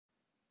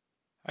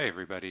Hey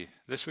everybody,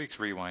 this week's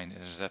Rewind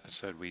is an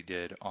episode we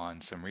did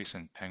on some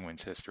recent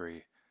Penguins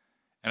history.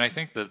 And I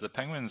think that the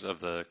Penguins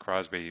of the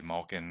Crosby,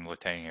 Malkin,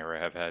 Letang era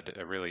have had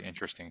a really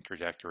interesting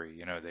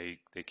trajectory.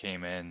 They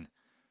came in,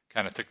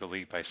 kind of took the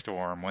league by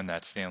storm, won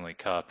that Stanley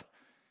Cup,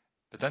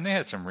 but then they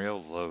had some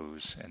real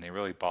lows and they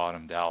really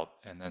bottomed out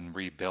and then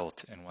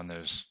rebuilt and won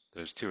those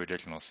two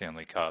additional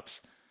Stanley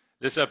Cups.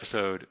 This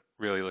episode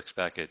really looks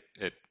back at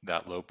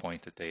that low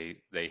point that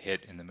they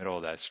hit in the middle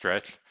of that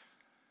stretch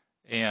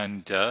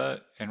and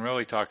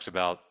really talks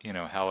about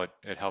how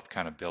it helped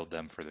kind of build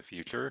them for the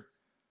future.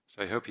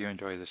 So I hope you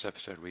enjoy this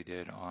episode we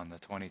did on the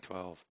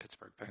 2012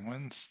 Pittsburgh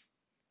Penguins.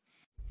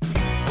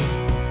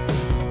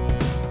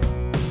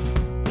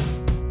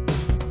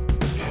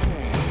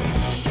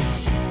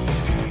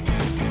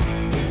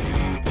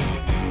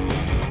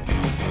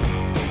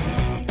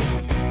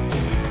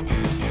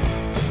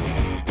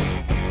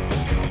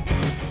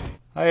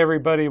 Hi,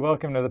 everybody.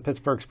 Welcome to the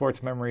Pittsburgh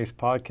Sports Memories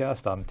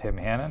podcast. I'm Tim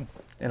Hannon.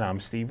 And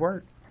I'm Steve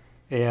Wirt.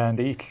 And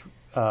each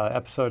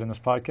episode in this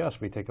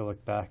podcast, we take a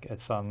look back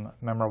at some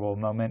memorable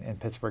moment in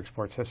Pittsburgh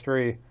sports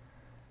history.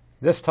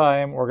 This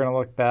time, we're going to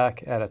look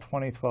back at a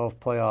 2012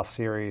 playoff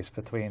series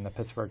between the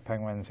Pittsburgh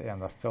Penguins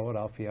and the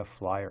Philadelphia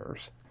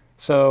Flyers.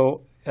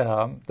 So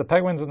the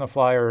Penguins and the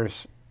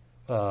Flyers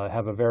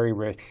have a very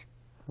rich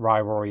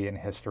rivalry in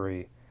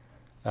history.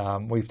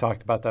 We've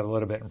talked about that a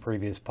little bit in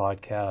previous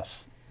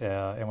podcasts.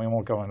 And we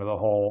won't go into the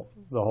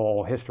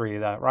whole history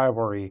of that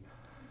rivalry,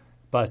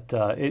 but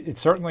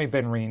it's certainly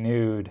been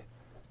renewed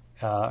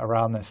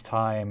around this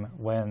time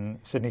when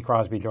Sidney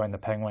Crosby joined the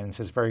Penguins.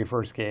 His very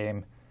first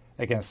game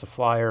against the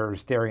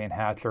Flyers, Derian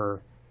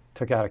Hatcher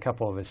took out a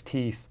couple of his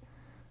teeth,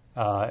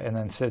 and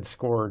then Sid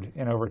scored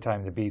in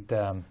overtime to beat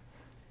them.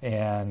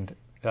 And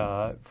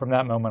from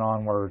that moment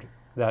onward,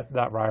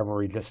 that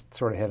rivalry just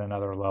sort of hit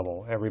another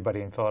level. Everybody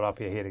in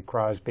Philadelphia hated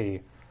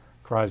Crosby.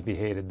 Crosby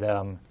hated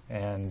them,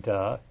 and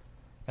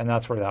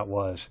that's where that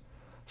was.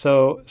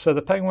 So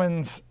the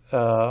Penguins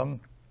won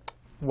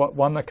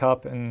the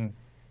Cup in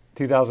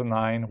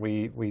 2009.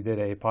 We did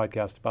a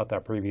podcast about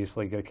that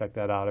previously. Go check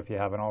that out if you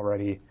haven't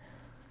already.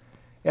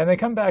 And they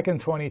come back in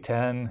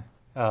 2010,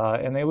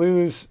 and they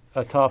lose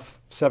a tough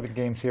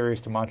 7-game series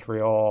to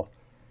Montreal,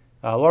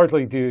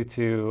 largely due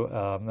to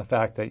the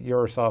fact that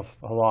Yaroslav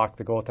Halak,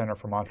 the goaltender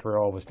for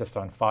Montreal, was just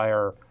on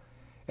fire.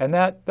 And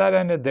that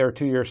ended their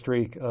 2-year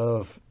streak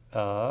of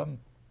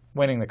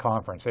winning the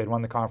conference. They had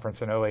won the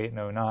conference in 2008 and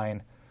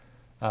 2009.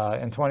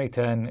 In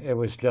 2010, it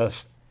was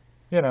just,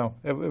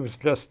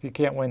 you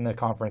can't win the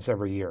conference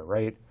every year,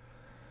 right?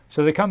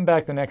 So they come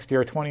back the next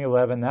year,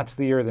 2011. That's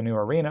the year the new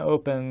arena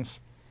opens.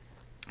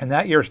 And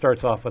that year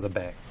starts off with a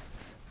bang.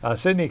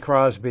 Sidney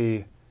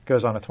Crosby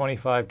goes on a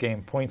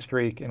 25-game point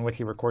streak in which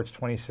he records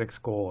 26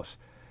 goals.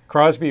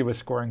 Crosby was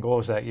scoring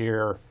goals that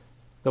year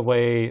the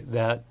way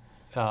that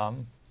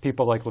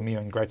people like Lemieux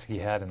and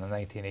Gretzky had in the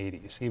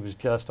 1980s. He was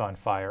just on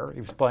fire. He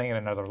was playing at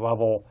another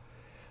level.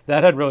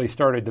 That had really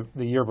started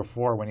the year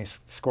before when he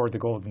scored the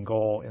golden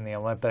goal in the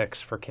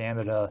Olympics for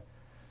Canada,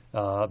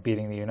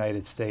 beating the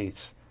United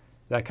States.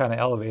 That kind of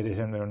elevated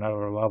him to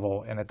another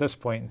level. And at this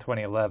point in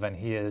 2011,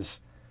 he is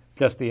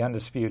just the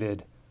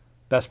undisputed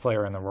best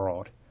player in the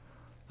world.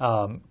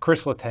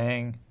 Chris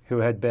Letang, who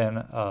had been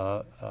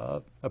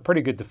a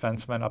pretty good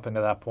defenseman up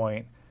until that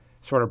point,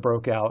 sort of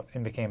broke out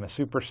and became a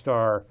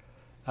superstar.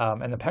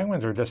 And the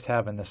Penguins are just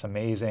having this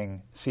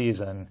amazing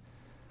season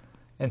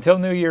until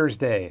New Year's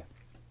Day,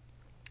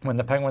 when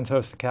the Penguins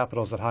host the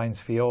Capitals at Heinz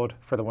Field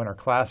for the Winter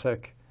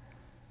Classic.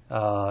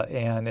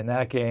 And in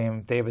that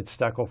game, David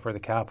Steckel for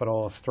the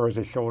Capitals throws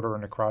his shoulder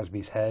into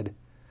Crosby's head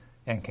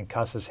and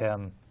concusses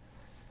him.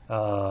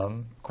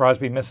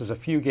 Crosby misses a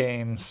few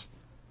games,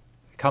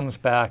 comes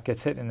back,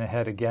 gets hit in the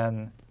head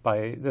again.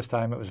 By this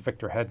time, it was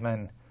Victor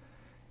Hedman.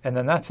 And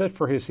then that's it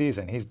for his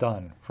season. He's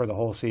done for the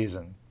whole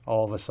season,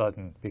 all of a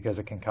sudden, because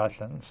of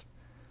concussions.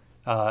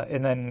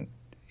 And then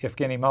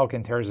Evgeny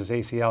Malkin tears his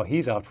ACL,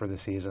 he's out for the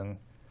season.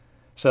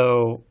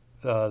 So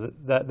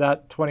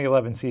that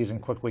 2011 season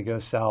quickly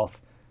goes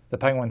south. The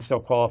Penguins still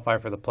qualify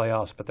for the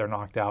playoffs, but they're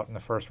knocked out in the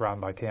first round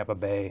by Tampa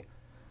Bay,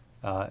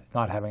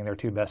 not having their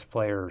two best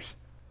players.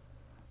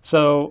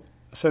 So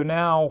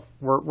now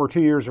we're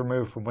 2 years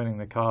removed from winning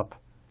the Cup.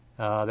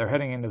 They're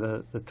heading into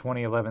the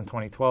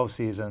 2011-2012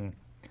 season.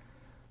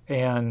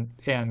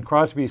 And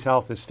Crosby's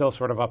health is still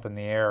sort of up in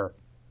the air.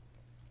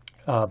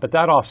 But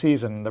that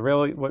offseason,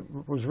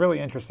 what was really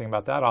interesting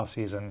about that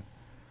offseason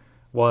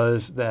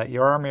was that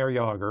Jaromir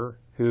Jagr,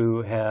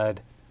 who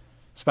had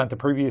spent the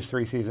previous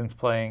 3 seasons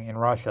playing in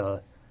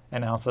Russia,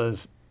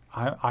 announces,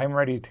 I'm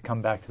ready to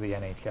come back to the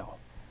NHL.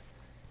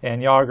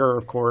 And Jagr,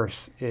 of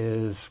course,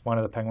 is one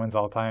of the Penguins'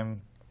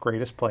 all-time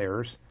greatest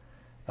players,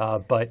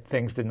 but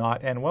things did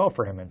not end well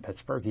for him in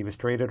Pittsburgh. He was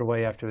traded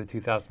away after the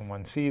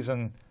 2001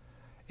 season,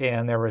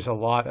 and there was a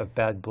lot of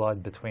bad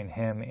blood between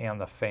him and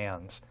the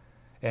fans.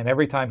 And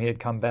every time he had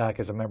come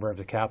back as a member of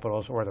the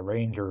Capitals or the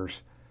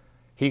Rangers,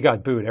 he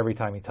got booed every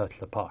time he touched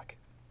the puck.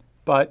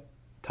 But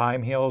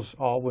time heals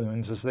all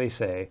wounds, as they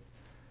say.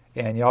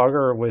 And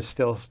Jagr was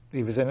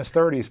in his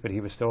 30s, but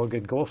he was still a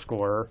good goal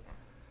scorer.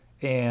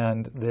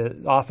 and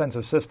the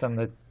offensive system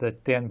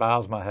that Dan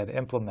Bylsma had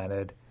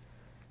implemented,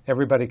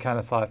 everybody kind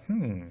of thought,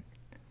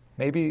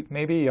 maybe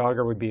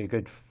Jágr would be a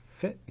good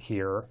fit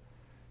here,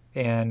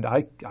 and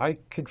I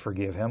could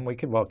forgive him. We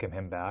could welcome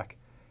him back.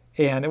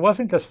 And it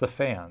wasn't just the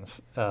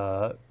fans.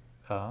 There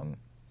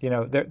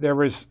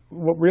was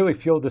what really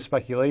fueled the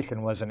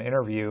speculation was an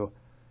interview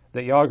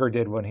that Jágr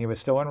did when he was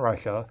still in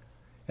Russia,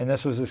 and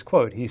this was his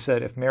quote. He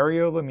said, "If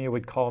Mario Lemieux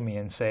would call me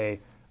and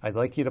say, 'I'd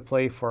like you to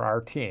play for our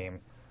team,'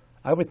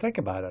 I would think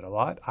about it a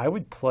lot. I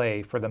would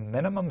play for the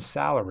minimum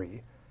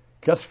salary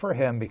just for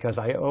him because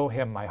I owe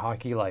him my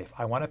hockey life.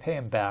 I want to pay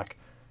him back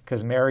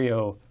because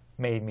Mario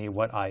made me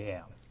what I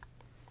am."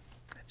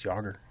 It's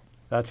Jágr.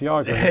 That's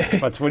Jágr.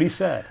 That's what he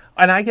said.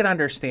 And I can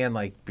understand,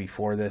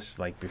 before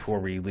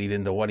we lead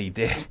into what he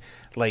did,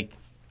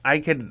 I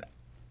think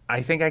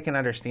I can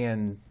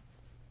understand,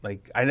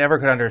 I never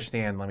could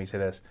understand, let me say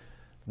this,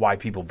 why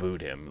people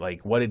booed him.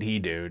 What did he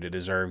do to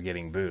deserve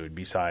getting booed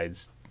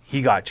besides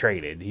he got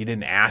traded? He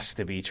didn't ask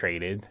to be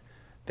traded.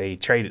 They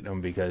traded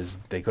him because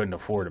they couldn't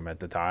afford him at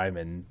the time,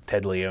 and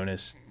Ted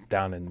Leonis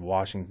down in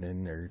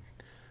Washington,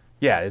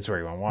 it's where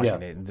he went,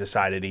 Washington,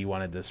 decided he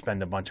wanted to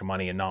spend a bunch of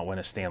money and not win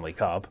a Stanley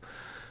Cup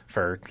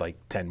for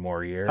 10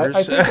 more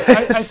years.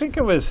 I think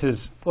it was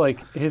his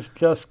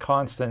just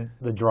constant,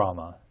 the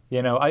drama.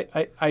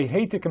 I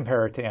hate to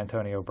compare it to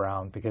Antonio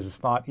Brown because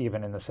it's not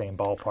even in the same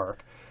ballpark.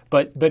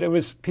 But it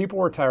was, people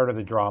were tired of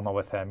the drama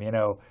with him.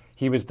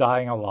 He was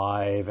dying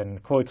alive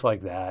and quotes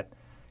like that.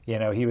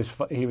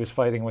 He was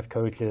fighting with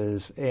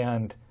coaches,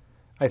 and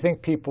I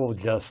think people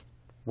just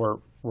were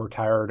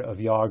tired of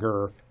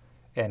Jágr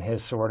and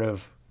his sort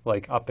of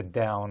up and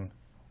down.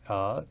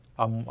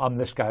 I'm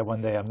this guy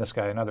one day, I'm this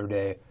guy another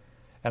day,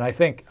 and I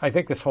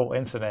think this whole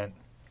incident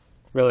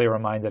really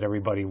reminded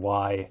everybody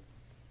why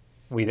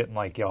we didn't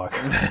like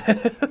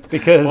Jágr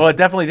because it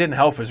definitely didn't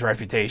help his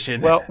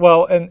reputation.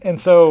 Well, and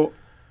so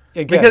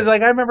again, because I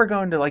remember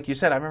going to, like you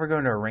said,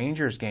 a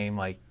Rangers game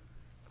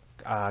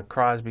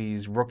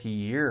Crosby's rookie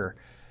year,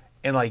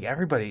 and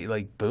everybody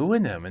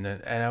booing him, and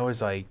I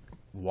was like,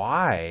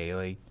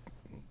 why?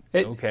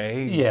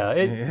 Okay. Yeah,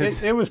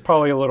 it was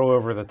probably a little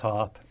over the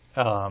top.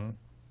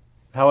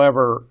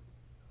 However,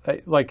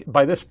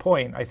 by this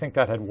point, I think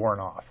that had worn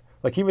off.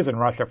 He was in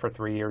Russia for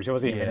 3 years. He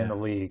wasn't even in the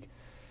league.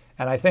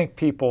 And I think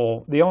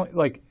people,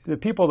 the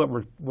people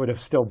that would have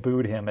still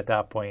booed him at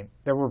that point,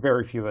 there were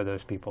very few of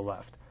those people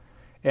left.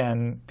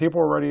 And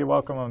people were ready to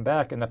welcome him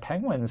back. And the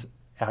Penguins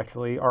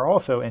actually are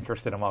also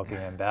interested in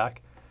welcoming him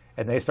back.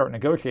 And they start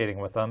negotiating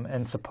with him.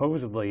 And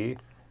supposedly,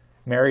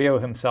 Mario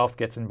himself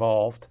gets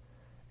involved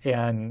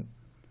and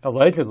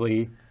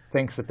allegedly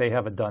thinks that they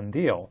have a done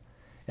deal.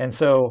 And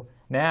so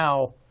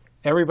now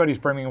everybody's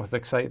brimming with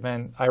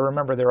excitement. I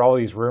remember there are all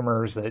these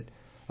rumors that,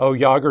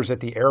 Jágr's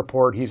at the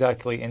airport. He's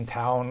actually in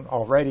town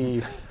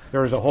already.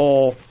 There was a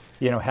whole,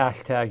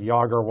 hashtag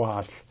Jágr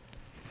watch.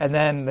 And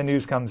then the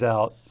news comes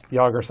out,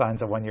 Jágr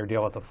signs a 1-year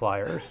deal with the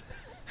Flyers.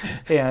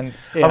 And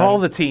of all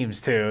the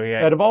teams, too.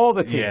 Yeah. And of all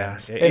the teams. Yeah.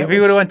 If he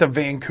would have went to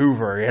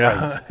Vancouver,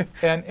 Right.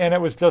 And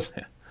it was just...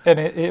 And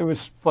it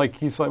was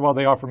he's like, well,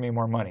 they offered me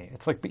more money.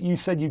 It's but you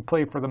said you'd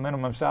play for the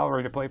minimum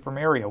salary to play for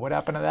Mario. What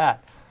happened to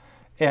that?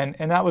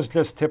 And that was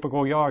just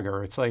typical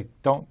Jágr. It's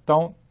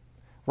don't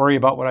worry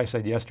about what I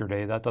said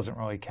yesterday. That doesn't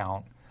really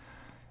count.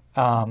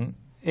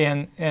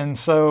 And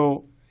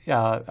so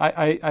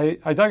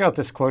I dug out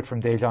this quote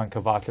from Dejan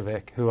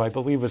Kovacevic, who I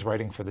believe was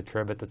writing for the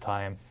Trib at the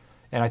time,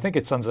 and I think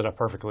it sums it up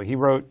perfectly. He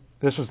wrote,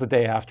 this was the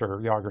day after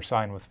Jágr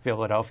signed with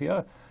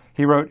Philadelphia.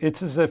 He wrote,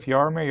 "It's as if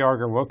Jaromir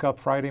Jágr woke up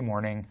Friday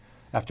morning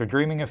after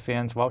dreaming of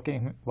fans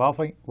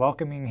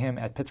welcoming him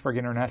at Pittsburgh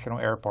International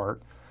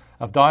Airport,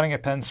 of donning a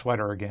Penn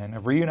sweater again,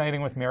 of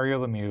reuniting with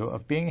Mario Lemieux,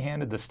 of being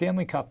handed the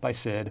Stanley Cup by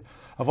Sid,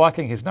 of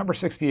watching his number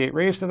 68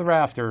 raised to the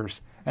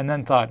rafters, and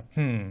then thought,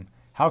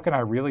 how can I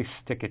really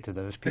stick it to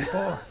those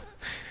people?"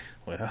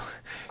 Well,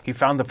 he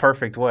found the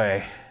perfect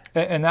way.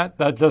 And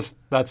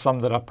that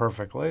sums it up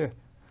perfectly.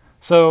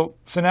 So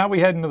now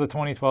we head into the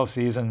 2012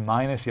 season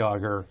minus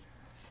Jágr,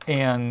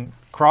 and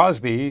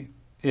Crosby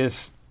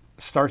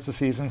starts the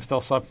season still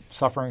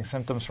suffering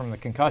symptoms from the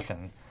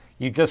concussion.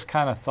 You just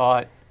kind of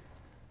thought,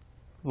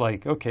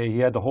 okay, he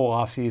had the whole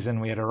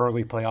offseason. We had an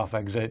early playoff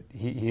exit.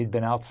 He had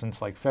been out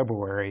since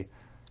February.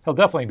 He'll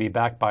definitely be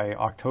back by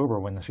October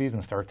when the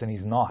season starts, and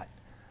he's not.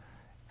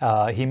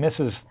 He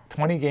misses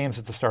 20 games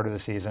at the start of the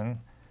season,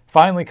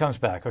 finally comes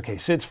back. Okay,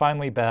 Sid's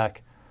finally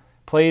back,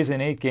 plays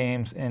in 8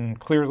 games, and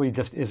clearly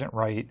just isn't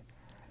right,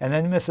 and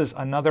then misses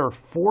another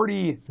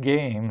 40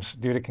 games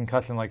due to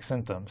concussion-like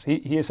symptoms.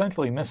 He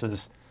essentially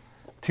misses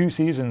 2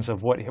 seasons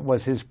of what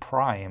was his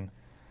prime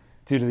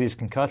due to these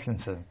concussion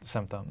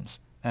symptoms.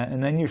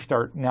 And then you're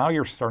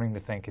starting to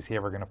think, is he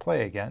ever going to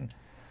play again?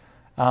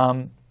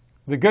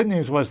 The good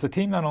news was the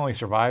team not only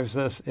survives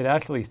this, it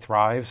actually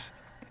thrives.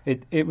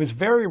 It was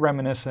very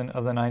reminiscent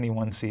of the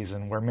 91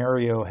 season where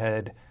Mario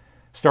had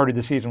started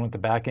the season with the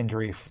back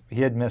injury.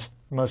 He had missed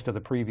most of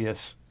the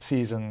previous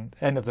season,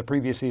 end of the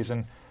previous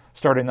season,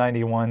 started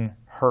 91,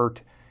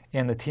 hurt,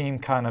 and the team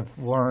kind of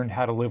learned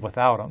how to live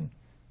without him.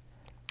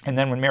 And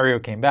then when Mario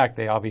came back,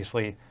 they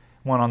obviously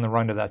went on the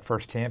run to that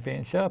first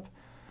championship.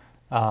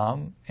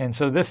 And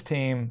so this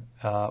team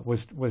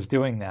was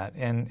doing that.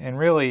 And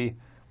really,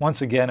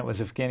 once again, it was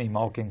Evgeny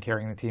Malkin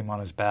carrying the team on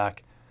his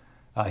back.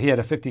 He had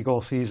a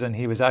 50-goal season.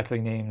 He was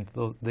actually named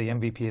the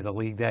MVP of the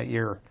league that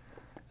year.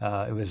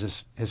 It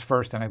was his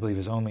first and I believe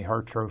his only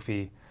Hart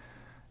Trophy.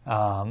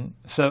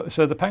 So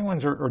the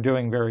Penguins are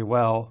doing very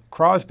well.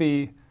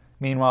 Crosby,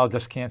 meanwhile,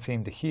 just can't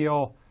seem to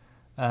heal.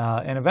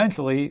 And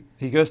eventually,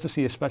 he goes to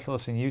see a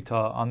specialist in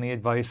Utah on the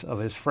advice of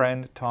his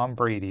friend Tom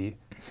Brady.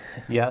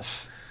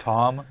 Yes,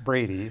 Tom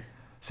Brady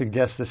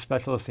suggests this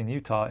specialist in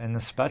Utah, and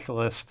the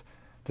specialist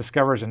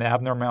discovers an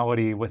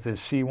abnormality with his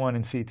C1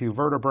 and C2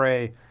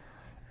 vertebrae.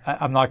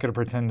 I'm not going to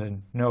pretend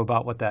to know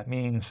about what that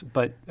means,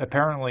 but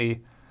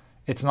apparently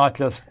it's not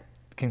just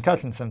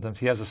concussion symptoms.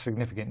 He has a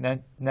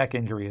significant neck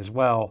injury as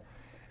well.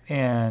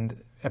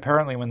 And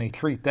apparently when they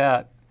treat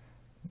that,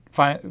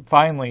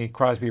 finally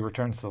Crosby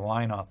returns to the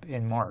lineup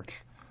in March.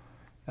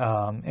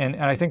 And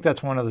I think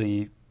that's one of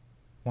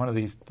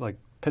these like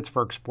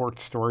Pittsburgh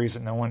sports stories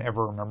that no one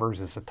ever remembers,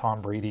 is that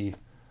Tom Brady,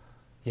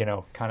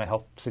 kind of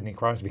helped Sidney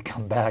Crosby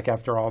come back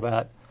after all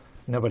that.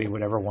 Nobody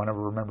would ever want to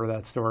remember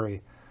that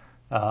story.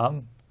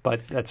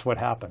 But that's what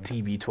happened.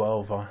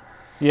 TB12.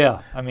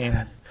 Yeah, I mean,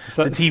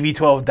 the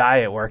TB12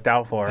 diet worked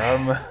out for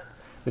him.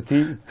 The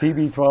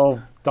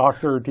TB12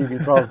 doctor,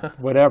 TB12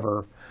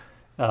 whatever.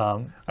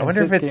 I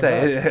wonder if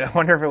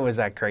it was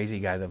that crazy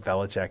guy that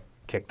Belichick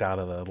kicked out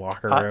of the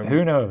locker room.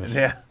 Who knows?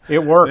 Yeah,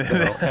 it worked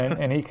though,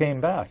 and he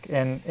came back.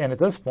 And at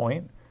this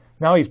point,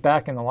 now he's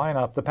back in the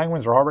lineup. The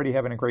Penguins are already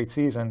having a great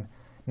season.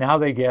 Now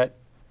they get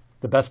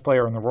the best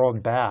player in the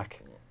world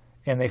back,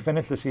 and they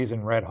finished the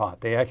season red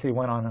hot. They actually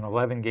went on an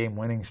 11-game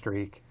winning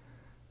streak,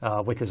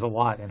 which is a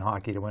lot in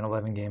hockey to win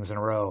 11 games in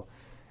a row.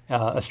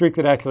 A streak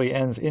that actually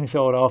ends in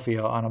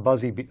Philadelphia on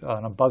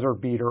a buzzer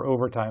beater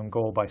overtime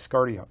goal by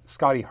Scotty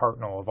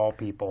Hartnell, of all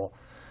people,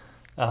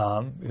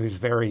 who's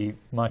very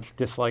much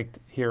disliked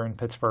here in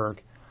Pittsburgh.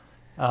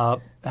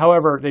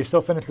 However, they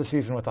still finished the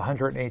season with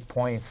 108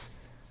 points.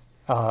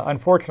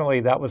 Unfortunately,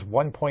 that was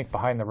 1 point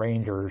behind the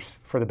Rangers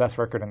for the best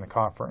record in the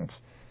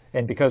conference.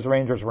 And because the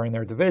Rangers were in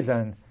their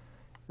division,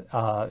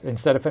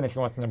 instead of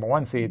finishing with the number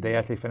 1 seed, they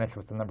actually finished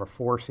with the number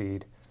 4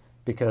 seed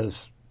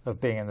because of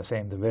being in the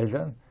same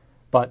division.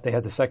 But they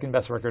had the second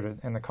best record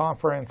in the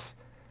conference.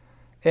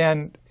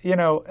 And,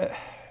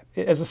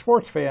 as a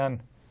sports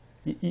fan,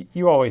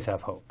 you always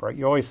have hope, right?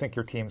 You always think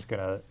your team's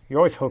you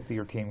always hope that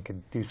your team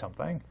can do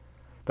something.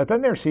 But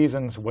then there are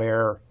seasons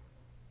where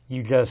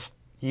you just,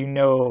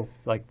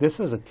 like,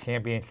 this is a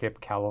championship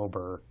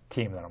caliber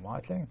team that I'm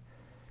watching.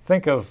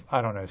 Think of,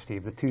 I don't know,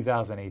 Steve, the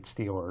 2008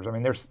 Steelers. I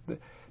mean,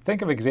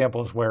 think of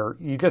examples where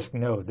you just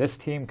know this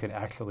team could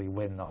actually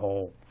win the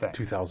whole thing.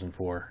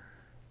 2004.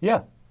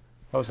 Yeah,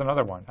 that was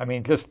another one. I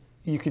mean, just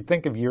you could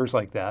think of years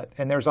like that.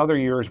 And there's other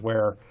years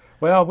where,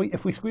 well,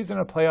 if we squeeze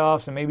into the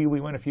playoffs and maybe we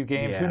win a few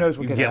games, who knows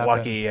what could happen. Get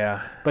lucky,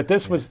 yeah. But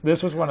this was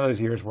one of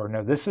those years where,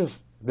 no, this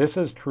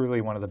is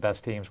truly one of the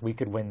best teams. We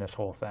could win this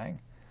whole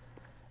thing.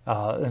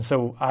 And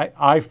so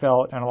I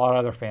felt, and a lot of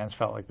other fans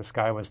felt, like the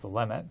sky was the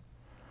limit.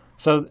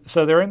 So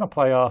they're in the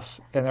playoffs,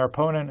 and their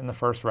opponent in the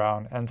first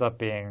round ends up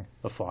being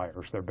the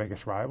Flyers, their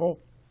biggest rival.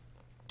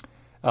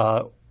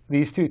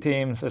 These two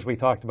teams, as we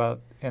talked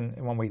about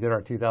when we did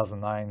our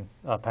 2009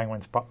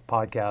 Penguins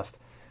podcast,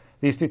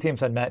 these two teams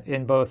had met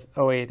in both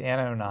 08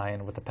 and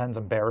 09, with the Pens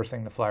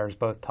embarrassing the Flyers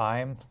both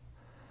times.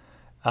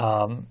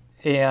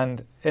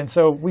 And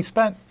so we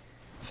spent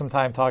some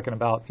time talking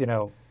about,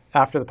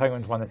 after the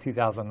Penguins won the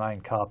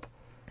 2009 Cup,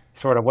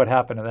 sort of what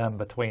happened to them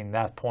between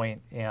that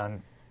point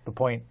and the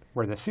point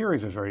where the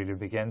series was ready to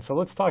begin. So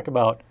let's talk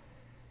about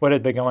what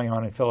had been going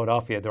on in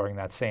Philadelphia during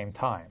that same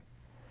time.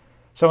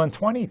 So in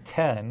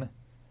 2010,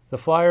 the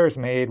Flyers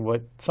made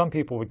what some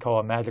people would call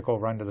a magical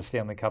run to the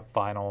Stanley Cup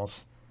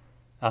Finals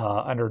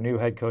under new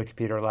head coach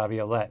Peter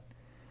Laviolette.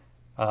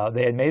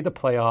 They had made the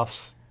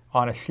playoffs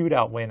on a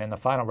shootout win in the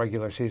final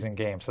regular season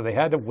game. So they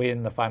had to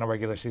win the final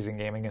regular season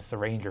game against the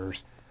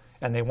Rangers,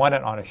 and they won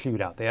it on a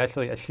shootout. A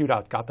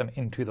shootout got them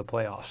into the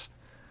playoffs.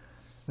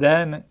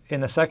 Then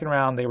in the second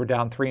round, they were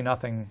down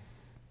 3-0,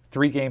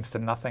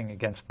 3-0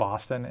 against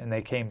Boston, and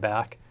they came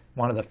back.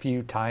 One of the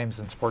few times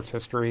in sports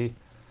history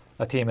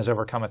a team has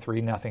overcome a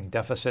 3-0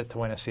 deficit to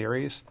win a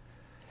series.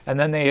 And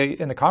then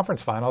in the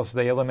conference finals,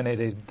 they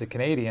eliminated the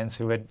Canadiens,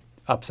 who had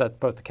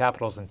upset both the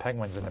Capitals and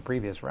Penguins in the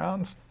previous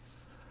rounds.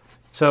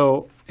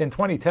 So in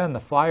 2010, the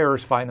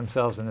Flyers find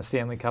themselves in the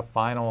Stanley Cup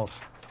Finals.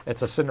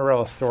 It's a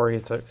Cinderella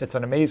story. It's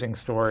an amazing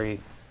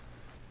story,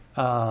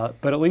 but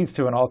it leads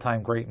to an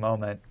all-time great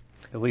moment,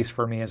 at least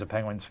for me as a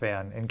Penguins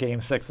fan. In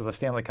Game 6 of the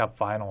Stanley Cup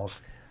Finals,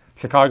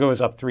 Chicago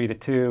is up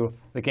 3-2.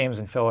 The game's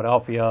in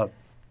Philadelphia.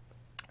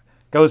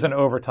 Goes into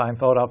overtime.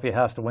 Philadelphia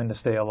has to win to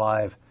stay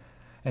alive.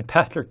 And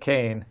Patrick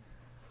Kane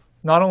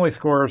not only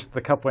scores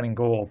the cup-winning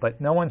goal, but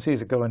no one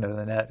sees it go into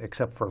the net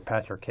except for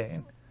Patrick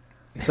Kane.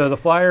 So the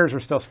Flyers are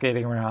still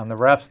skating around.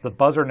 The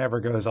buzzer never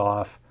goes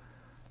off.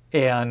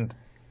 And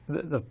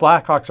the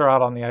Blackhawks are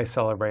out on the ice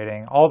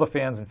celebrating. All the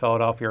fans in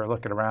Philadelphia are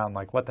looking around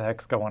like, what the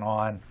heck's going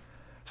on?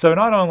 So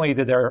not only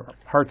did their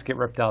hearts get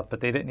ripped out, but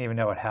they didn't even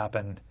know what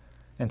happened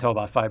until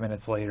about 5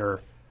 minutes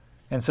later.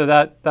 And so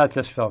that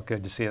just felt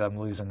good to see them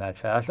lose in that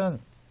fashion.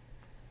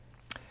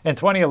 In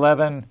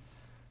 2011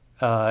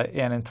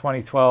 and in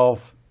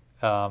 2012,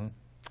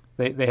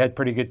 they had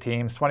pretty good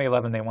teams.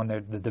 2011, they won the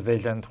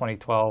division.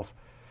 2012,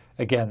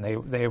 again,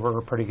 they were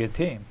a pretty good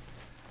team.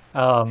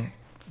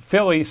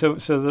 Philly, so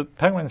the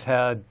Penguins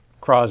had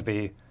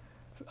Crosby.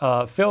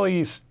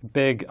 Philly's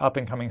big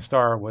up-and-coming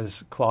star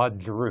was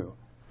Claude Giroux.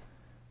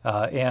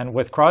 And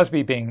with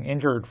Crosby being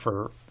injured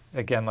for,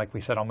 again, like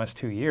we said, almost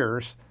 2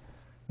 years,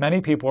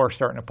 many people are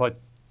starting to put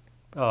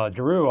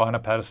Giroux on a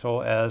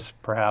pedestal as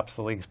perhaps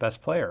the league's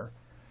best player.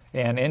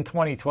 And in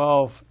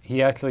 2012,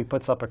 he actually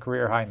puts up a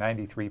career-high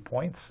 93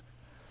 points.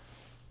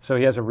 So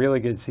he has a really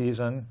good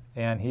season,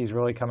 and he's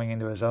really coming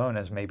into his own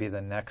as maybe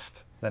the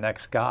next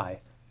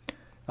guy.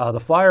 The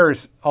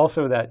Flyers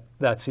also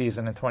that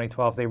season in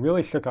 2012, they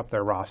really shook up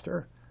their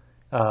roster.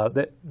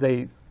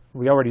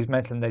 We already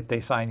mentioned that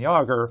they signed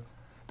Jágr,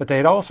 but they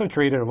had also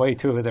traded away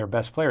two of their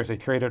best players. They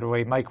traded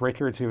away Mike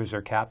Richards, who was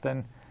their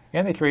captain,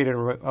 and they traded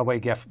away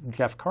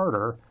Jeff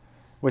Carter,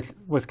 which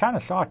was kind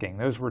of shocking.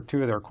 Those were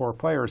two of their core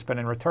players, but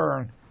in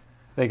return,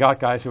 they got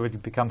guys who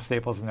would become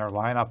staples in their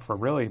lineup for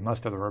really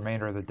most of the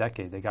remainder of the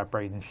decade. They got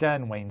Braden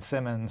Shen, Wayne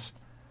Simmons,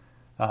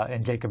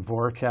 and Jacob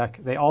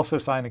Voracek. They also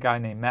signed a guy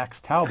named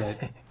Max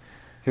Talbot,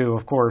 who,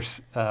 of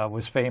course,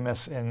 was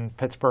famous in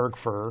Pittsburgh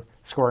for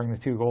scoring the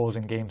 2 goals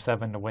in Game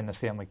 7 to win the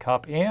Stanley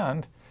Cup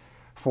and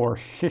for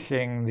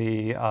shishing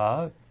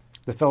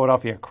the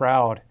Philadelphia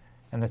crowd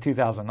in the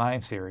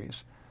 2009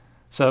 series.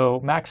 So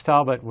Max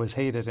Talbot was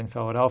hated in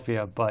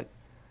Philadelphia, but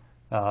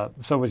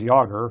so was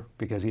Jágr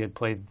because he had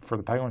played for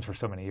the Penguins for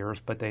so many years.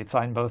 But they had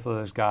signed both of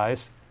those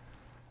guys,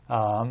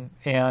 and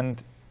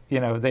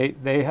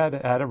they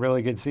had a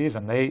really good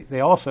season. They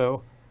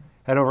also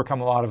had overcome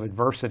a lot of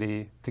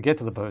adversity to get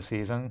to the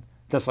postseason,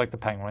 just like the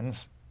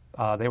Penguins.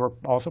 They were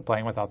also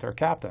playing without their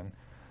captain,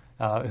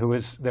 who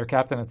was their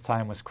captain at the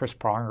time was Chris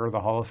Pronger,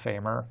 the Hall of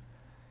Famer,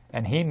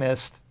 and he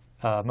missed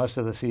most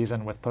of the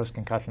season with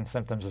post-concussion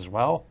symptoms as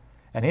well.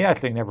 And he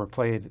actually never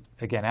played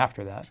again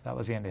after that. That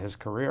was the end of his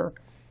career.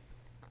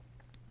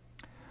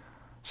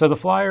 So the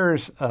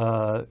Flyers, they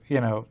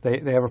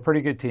have a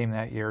pretty good team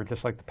that year,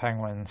 just like the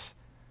Penguins.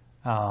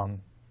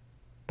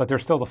 But they're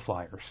still the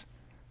Flyers.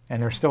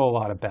 And there's still a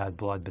lot of bad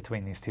blood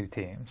between these two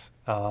teams.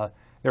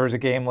 There was a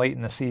game late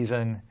in the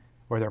season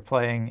where they're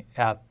playing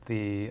at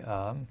the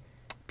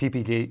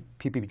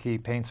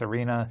PPG Paints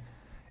Arena,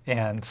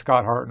 and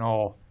Scott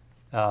Hartnell,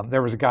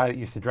 there was a guy that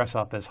used to dress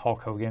up as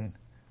Hulk Hogan.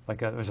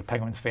 There was a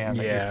Penguins fan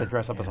that used to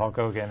dress up as Hulk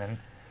Hogan, and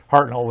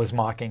Hartnell was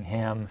mocking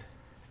him.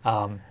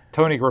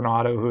 Tony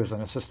Granato, who was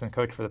an assistant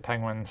coach for the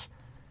Penguins,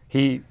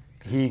 he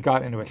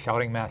got into a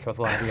shouting match with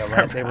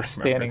Laviolette. They were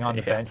standing on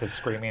the benches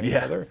screaming at each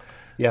other.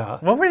 Yeah.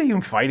 What were they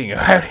even fighting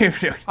about?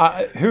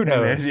 Who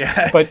knows?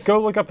 Yeah. But go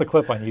look up the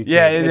clip on YouTube.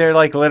 Yeah, they're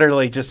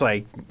literally just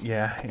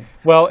yeah.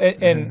 Well,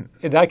 and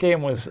that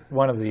game was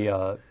one of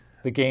the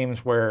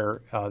games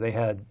where they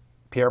had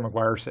Pierre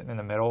Maguire sitting in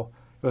the middle.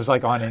 It was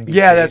like on NBC.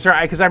 Yeah, that's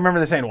right. Because I remember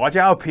them saying, "Watch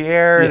out,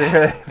 Pierre!"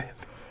 Yeah.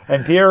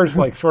 And Pierre's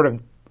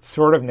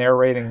sort of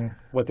narrating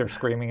what they're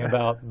screaming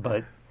about.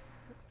 But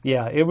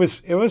yeah, it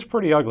was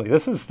pretty ugly.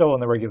 This is still in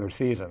the regular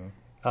season.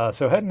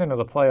 So heading into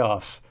the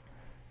playoffs,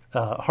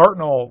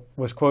 Hartnell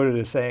was quoted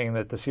as saying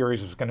that the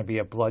series was going to be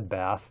a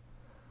bloodbath,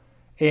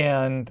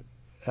 and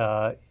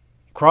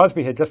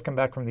Crosby had just come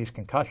back from these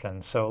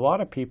concussions. So a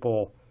lot of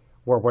people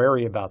were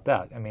wary about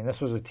that. I mean,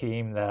 this was a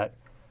team that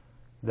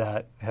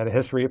had a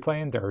history of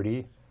playing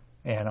dirty,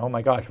 and oh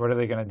my gosh, what are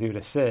they going to do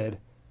to Sid?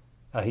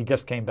 He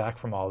just came back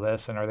from all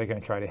this, and are they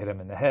going to try to hit him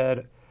in the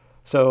head?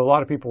 So a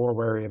lot of people were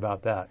wary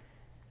about that.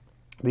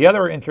 The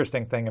other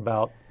interesting thing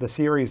about the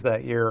series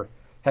that year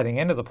heading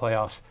into the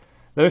playoffs,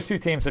 those two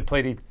teams had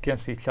played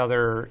against each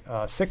other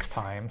 6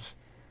 times,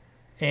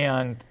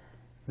 and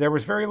there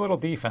was very little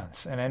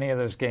defense in any of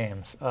those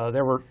games.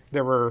 There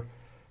were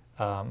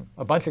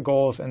a bunch of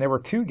goals, and there were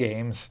 2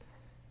 games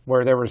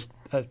where there was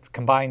a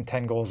combined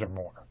 10 goals or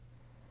more.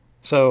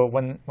 So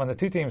when the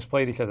two teams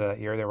played each other that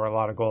year, there were a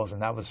lot of goals,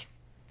 and that was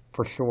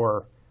for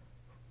sure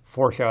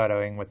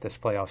foreshadowing what this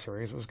playoff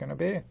series was going to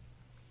be.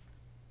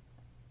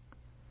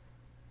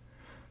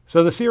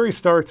 So the series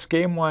starts,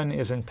 Game 1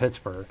 is in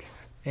Pittsburgh,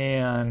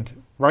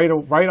 and right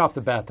off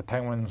the bat, the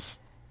Penguins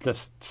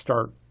just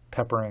start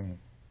peppering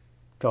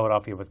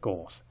Philadelphia with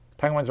goals.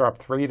 Penguins are up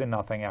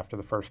 3-0 after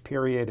the first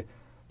period.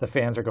 The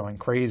fans are going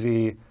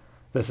crazy.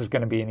 This is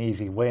going to be an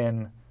easy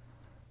win.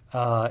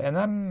 And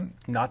then...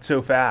 Not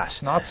so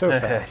fast. Not so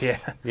fast.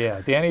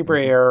 Yeah. Danny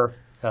Briere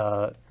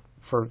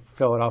for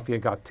Philadelphia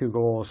got 2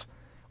 goals.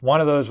 One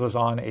of those was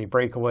on a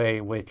breakaway,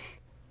 which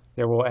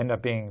there will end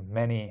up being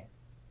many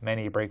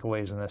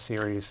breakaways in this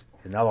series.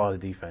 Not a lot of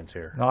defense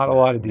here. Not a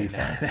lot of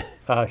defense.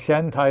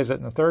 Shen ties it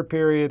in the 3rd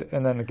period,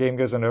 and then the game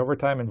goes into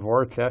overtime, and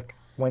Voracek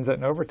wins it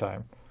in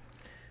overtime.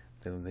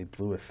 They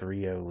blew a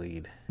 3-0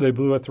 lead. They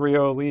blew a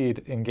 3-0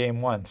 lead in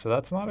Game 1, so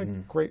that's not a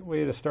great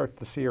way to start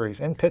the series.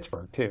 In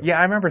Pittsburgh, too. Yeah,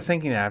 I remember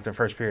thinking that after the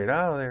first period,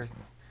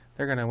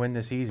 they're going to win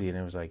this easy, and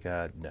it was like,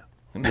 no.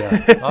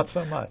 Yeah, not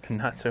so much.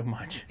 Not so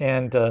much.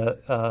 And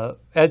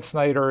Ed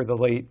Snyder, the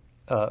late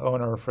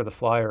owner for the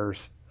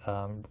Flyers,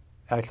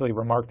 actually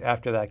remarked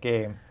after that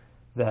game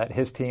that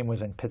his team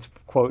was in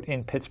quote,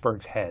 in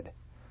Pittsburgh's head.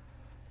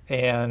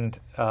 And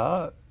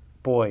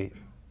boy,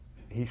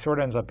 he sort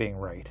of ends up being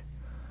right.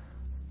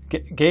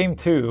 Game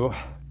 2,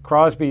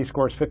 Crosby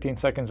scores 15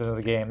 seconds into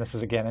the game. This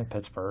is again in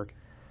Pittsburgh.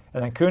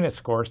 And then Kunitz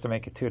scores to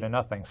make it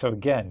 2-0. So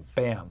again,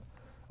 bam.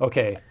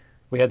 Okay,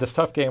 we had this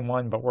tough Game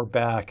 1, but we're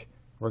back.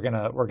 We're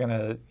gonna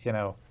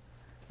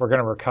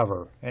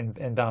recover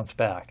and bounce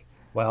back.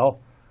 Well,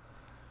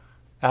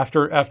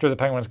 after the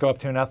Penguins go up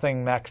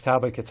 2-0, Max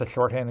Talbot gets a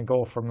shorthanded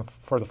goal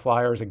for the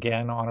Flyers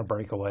again on a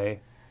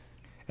breakaway.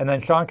 And then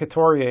Sean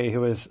Couturier,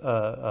 who is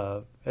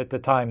at the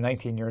time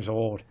 19 years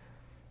old,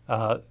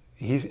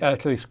 he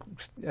actually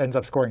ends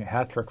up scoring a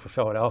hat trick for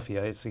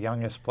Philadelphia. It's the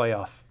youngest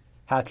playoff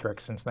hat trick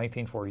since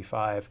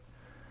 1945.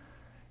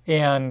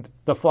 And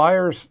the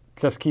Flyers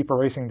just keep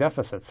erasing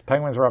deficits.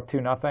 Penguins are up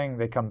 2-0,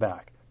 they come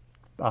back.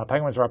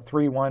 Penguins are up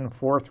 3-1,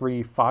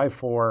 4-3,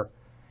 5-4,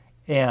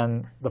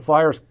 and the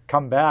Flyers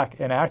come back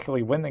and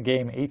actually win the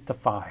game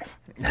 8-5.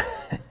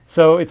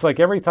 So it's like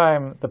every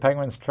time the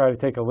Penguins try to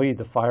take a lead,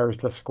 the Flyers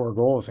just score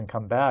goals and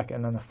come back,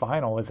 and then the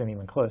final isn't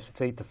even close. It's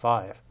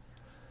 8-5.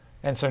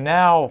 And so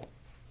now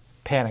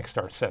panic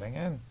starts setting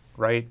in,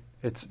 right?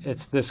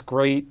 It's this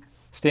great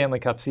Stanley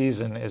Cup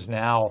season is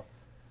now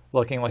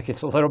looking like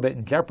it's a little bit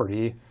in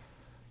jeopardy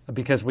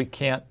because we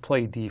can't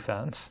play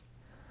defense.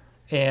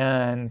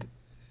 And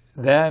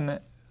then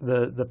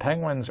the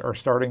Penguins are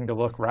starting to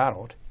look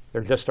rattled.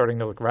 They're just starting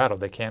to look rattled.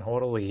 They can't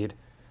hold a lead,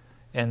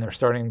 and they're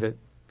starting to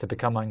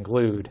become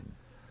unglued.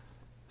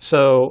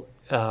 So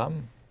at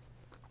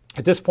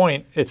this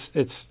point,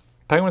 it's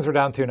Penguins are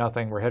down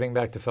 2-0. We're heading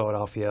back to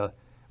Philadelphia.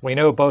 We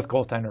know both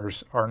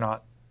goaltenders are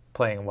not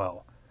playing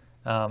well.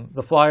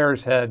 The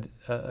Flyers had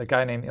a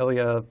guy named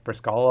Ilya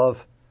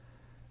Bryzgalov.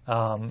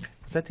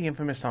 Was that the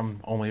infamous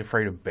 "I'm only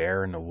afraid of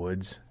bear in the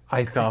woods"?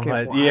 I think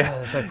it was.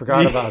 Yeah. I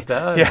forgot about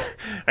that. Yeah,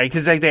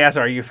 because like they asked,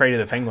 "Are you afraid of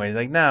the penguin?" He's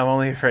like, "No, I'm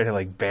only afraid of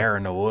like bear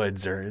in the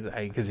woods," or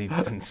because he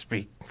didn't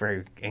speak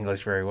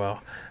English very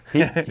well.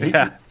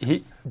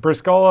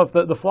 Bryzgalov,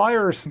 the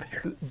Flyers,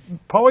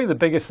 probably the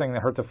biggest thing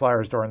that hurt the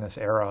Flyers during this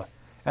era,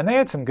 and they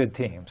had some good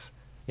teams.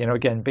 You know,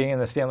 again, being in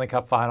the Stanley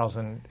Cup Finals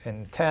in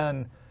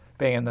 10,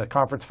 being in the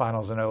Conference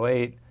Finals in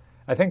 08.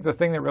 I think the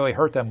thing that really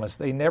hurt them was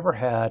they never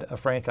had a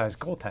franchise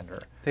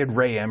goaltender. They had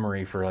Ray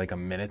Emery for like a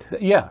minute.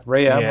 Yeah,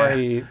 Ray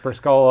Emery,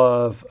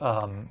 Bryzgalov.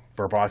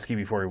 Bobrovsky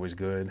before he was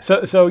good.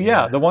 So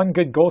the one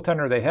good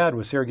goaltender they had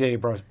was Sergei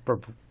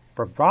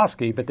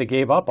Bobrovsky, but they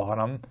gave up on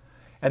him.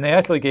 And they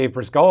actually gave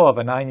Bryzgalov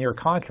a 9-year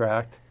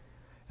contract.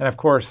 And, of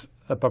course,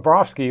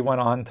 Bobrovsky went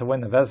on to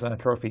win the Vezina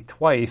Trophy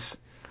twice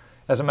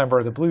as a member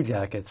of the Blue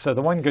Jackets. So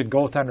the one good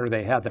goaltender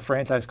they had, the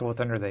franchise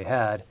goaltender they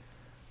had.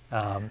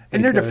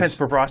 In their defense,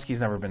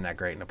 Bobrovsky's never been that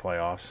great in the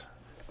playoffs.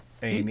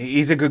 I mean,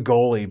 he's a good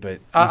goalie,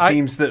 but he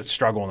seems to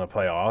struggle in the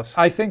playoffs.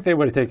 I think they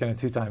would have taken a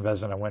 2-time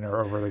Vezina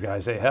winner over the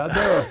guys they had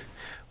there.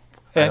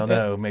 I don't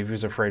know. Maybe he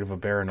was afraid of a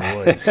bear in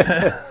the woods.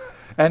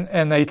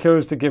 And they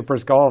chose to give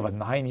Bryzgalov a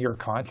 9-year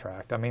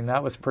contract. I mean,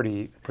 that was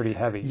pretty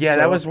heavy. Yeah,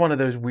 that was one of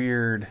those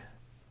weird.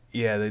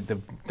 Yeah,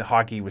 the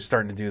hockey was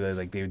starting to do that.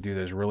 Like they would do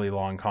those really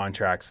long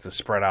contracts to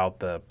spread out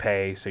the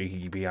pay so you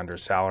could be under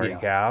salary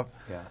cap.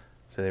 Yeah.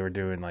 So they were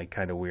doing like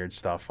kind of weird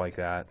stuff like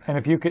that. And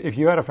if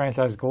you had a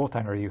franchise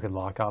goaltender you could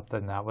lock up,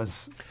 then that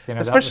was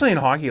especially in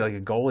hockey, like a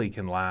goalie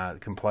can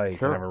play,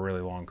 sure. can have a really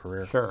long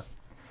career. Sure.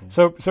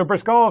 So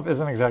Bryzgalov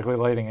isn't exactly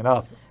lighting it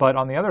up, but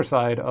on the other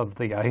side of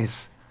the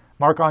ice,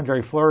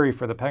 Marc-Andre Fleury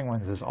for the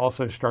Penguins is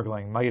also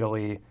struggling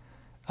mightily,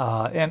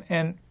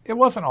 and it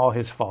wasn't all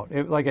his fault.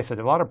 Like I said,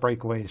 a lot of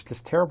breakaways,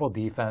 just terrible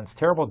defense,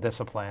 terrible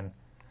discipline.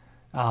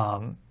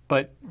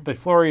 But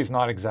Fleury's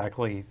not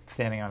exactly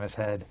standing on his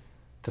head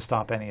to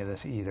stop any of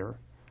this either.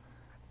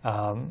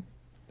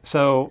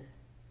 So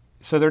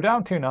they're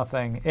down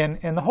 2-0.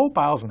 In the whole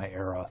Bylsma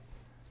era,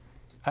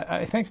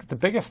 I think the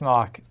biggest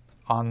knock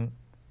on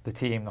the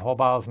team, the whole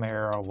Bylsma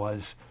era,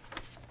 was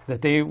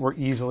that they were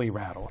easily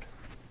rattled.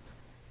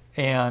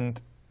 And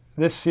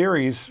this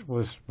series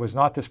was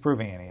not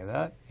disproving any of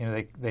that. You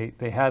know,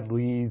 they had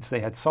leads, they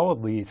had solid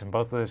leads in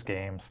both of those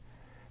games.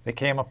 They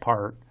came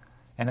apart,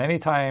 and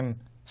anytime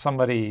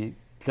somebody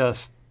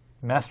just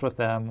messed with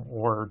them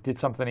or did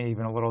something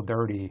even a little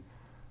dirty,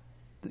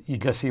 you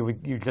just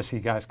see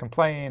guys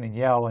complain and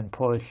yell and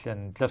push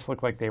and just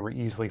look like they were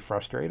easily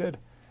frustrated.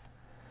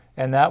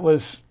 And that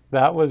was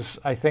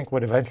I think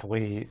what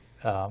eventually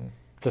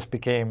just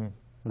became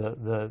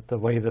the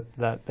way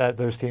that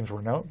those teams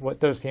were known,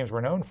 what those teams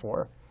were known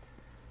for.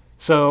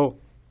 So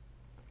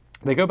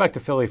they go back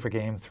to Philly for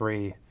Game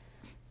 3.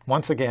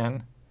 Once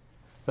again,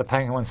 the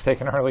Penguins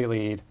take an early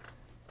lead.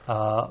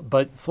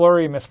 But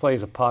Fleury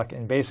misplays a puck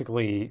and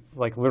basically,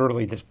 like,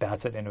 literally just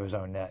bats it into his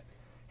own net.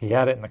 He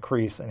had it in the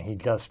crease and he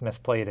just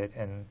misplayed it,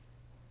 and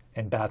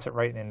and bats it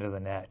right into the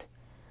net.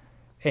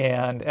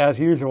 And as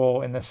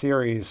usual in the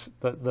series,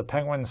 the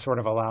Penguins sort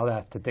of allow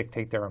that to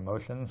dictate their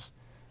emotions.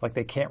 Like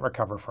they can't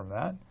recover from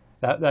that.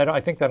 That I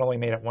think that only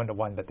made it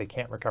 1-1, but they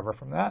can't recover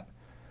from that.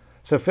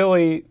 So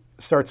Philly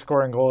starts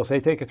scoring goals. They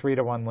take a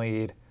 3-1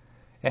 lead.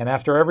 And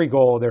after every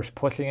goal, there's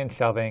pushing and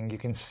shoving. You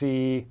can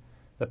see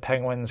the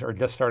Penguins are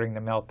just starting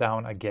to melt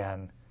down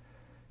again.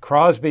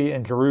 Crosby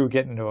and Giroux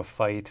get into a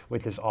fight,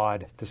 which is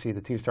odd to see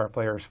the two-star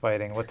players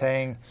fighting.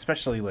 Letang,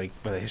 especially like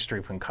with a history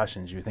of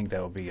concussions, you would think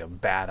that would be a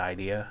bad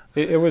idea.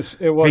 It was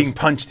being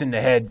punched in the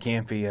head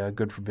can't be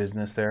good for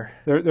business there.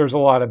 There's a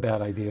lot of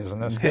bad ideas in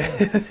this game.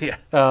 Yeah.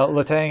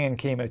 Letang and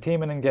Kimmo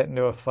Timonen get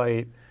into a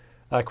fight.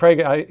 Craig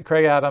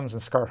Adams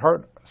and Scott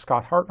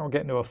Hartnell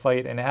get into a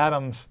fight, and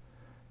Adams.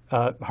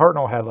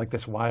 Hartnell had like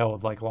this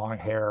wild, like long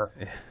hair,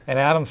 and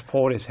Adams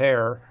pulled his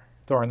hair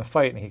during the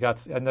fight, and he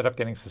ended up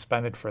getting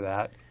suspended for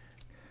that.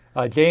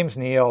 James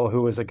Neal,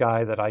 who was a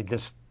guy that I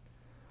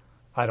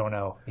don't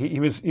know. He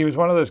was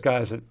one of those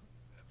guys that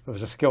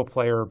was a skill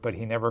player, but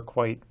he never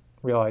quite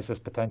realized his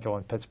potential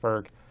in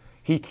Pittsburgh.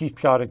 He cheap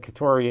shotted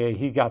Couturier.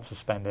 He got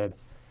suspended,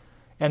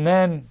 and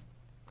then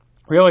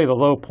really the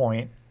low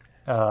point,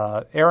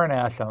 Aaron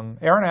Asham.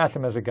 Aaron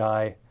Asham is a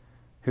guy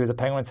who the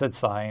Penguins had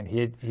signed.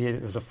 He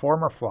was a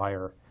former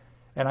Flyer,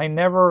 and I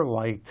never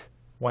liked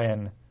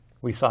when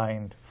we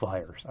signed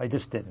Flyers. I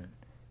just didn't.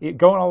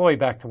 Going all the way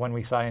back to when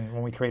we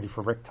traded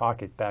for Rick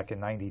Tocchet back in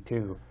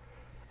 '92,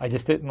 I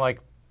just didn't like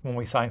when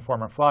we signed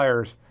former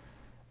Flyers.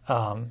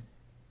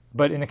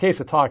 But in the case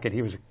of Tocchet,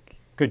 he was a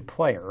good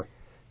player.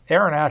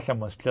 Aaron Asham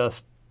was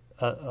just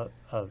a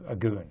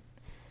goon.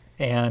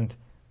 And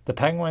the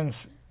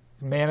Penguins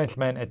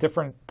management, at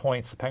different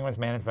points, the Penguins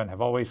management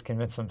have always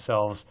convinced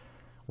themselves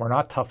we're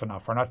not tough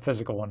enough, we're not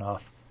physical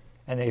enough.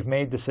 And they've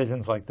made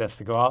decisions like this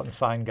to go out and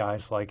sign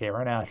guys like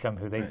Aaron Asham,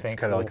 who they think...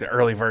 It's kind of like the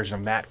early version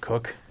of Matt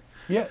Cook.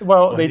 Yeah,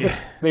 well,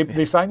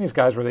 they sign these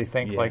guys where they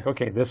think, like,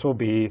 okay, this will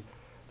be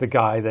the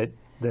guy that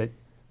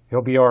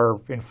he'll be our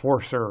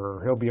enforcer,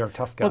 or he'll be our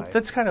tough guy. Well,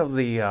 that's kind of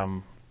the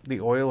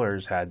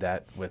Oilers had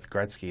that with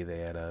Gretzky. They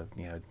had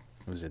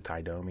was it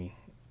Ty Domi?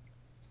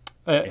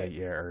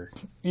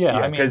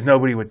 Because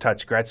nobody would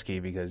touch Gretzky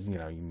because you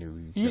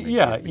knew.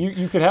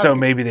 You could have. So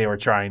maybe they were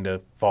trying to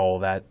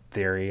follow that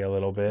theory a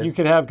little bit. You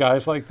could have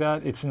guys like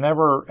that. It's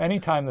never.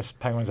 Anytime the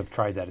Penguins have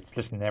tried that, it's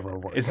just never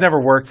worked. It's never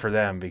worked for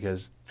them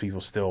because people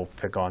still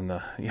pick on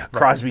the.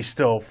 Crosby's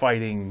still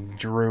fighting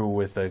Giroux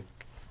with a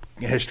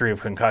history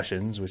of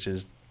concussions, which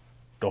is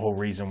the whole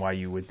reason why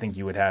you would think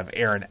you would have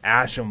Aaron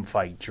Asham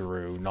fight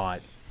Giroux,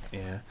 not.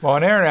 Yeah. Well,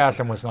 and Aaron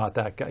Asham was not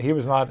that guy. He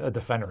was not a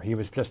defender. He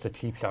was just a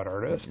cheap shot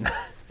artist.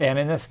 And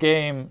in this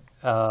game,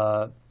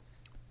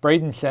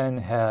 Braden Shen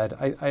had,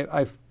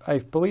 I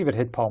believe it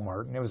hit Paul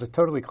Martin. It was a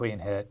totally clean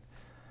hit.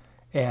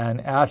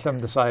 And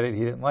Asham decided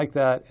he didn't like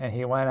that, and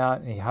he went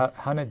out and he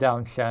hunted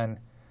down Shen,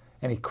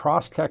 and he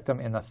cross-checked him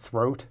in the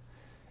throat.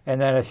 And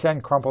then as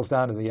Shen crumples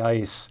down to the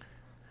ice,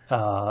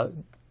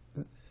 then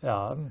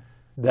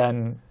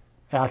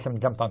Asham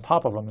jumped on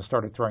top of him and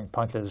started throwing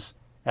punches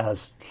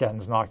as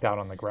Shen's knocked out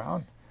on the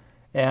ground.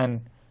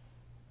 And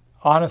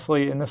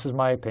honestly, and this is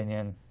my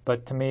opinion,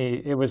 but to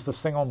me, it was the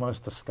single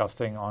most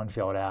disgusting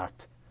on-field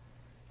act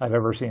I've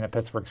ever seen a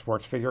Pittsburgh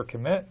sports figure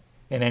commit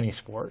in any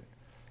sport.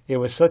 It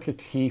was such a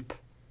cheap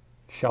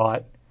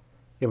shot.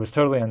 It was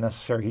totally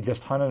unnecessary. He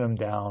just hunted him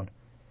down,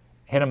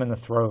 hit him in the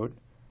throat,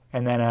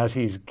 and then as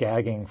he's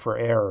gagging for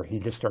air, he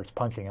just starts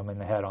punching him in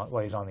the head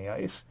while he's on the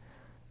ice.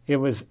 It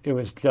was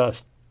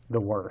just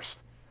the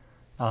worst.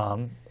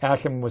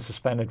 Asham was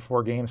suspended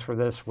 4 games for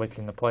this, which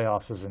in the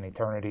playoffs is an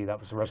eternity.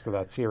 That was the rest of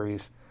that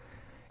series.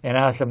 And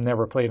Asham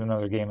never played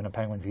another game in a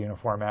Penguins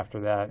uniform after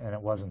that, and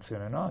it wasn't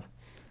soon enough.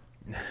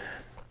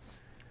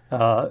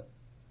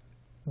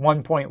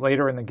 1 point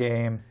later in the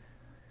game,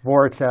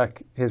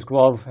 Voracek, his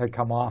glove had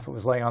come off. It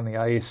was laying on the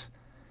ice.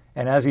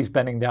 And as he's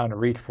bending down to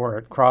reach for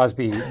it,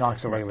 Crosby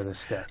knocks away with his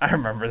stick. I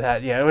remember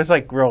that. Yeah, it was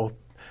like real...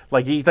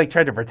 Like he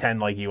tried to pretend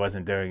like he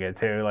wasn't doing it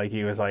too. Like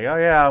he was like, "Oh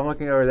yeah, I'm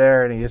looking over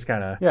there," and he just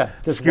kind of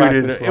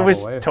scooted. It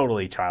was away.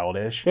 Totally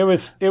childish. It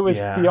was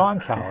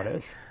beyond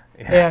childish.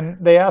 And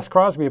they asked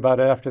Crosby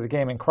about it after the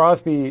game, and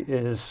Crosby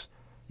is,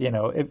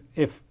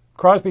 if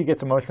Crosby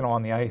gets emotional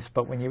on the ice,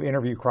 but when you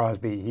interview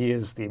Crosby, he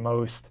is the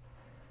most,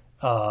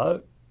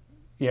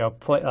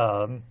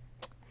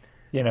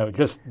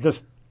 just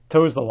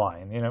toes the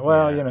line. It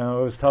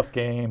was a tough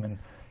game and.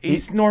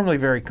 He's normally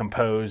very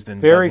composed and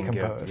very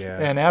composed.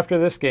 And after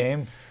this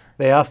game,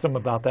 they asked him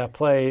about that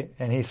play,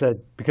 and he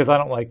said, "Because I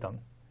don't like them."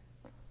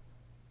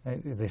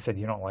 And they said,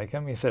 "You don't like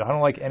him?" He said, "I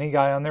don't like any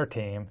guy on their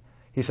team."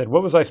 He said,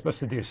 "What was I supposed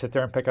to do? Sit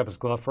there and pick up his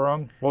glove for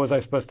him? What was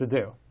I supposed to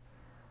do?"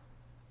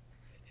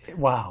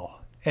 Wow.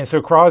 And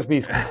so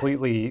Crosby's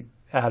completely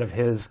out of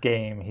his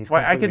game. He's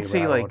I could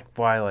see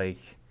why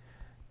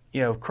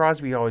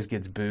Crosby always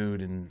gets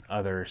booed in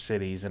other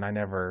cities, and I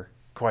never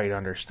quite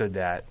understood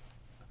that.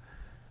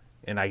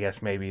 And I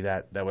guess maybe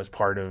that was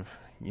part of,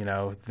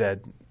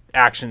 that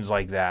actions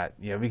like that,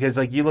 because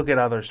you look at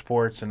other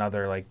sports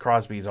and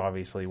Crosby's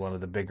obviously one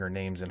of the bigger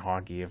names in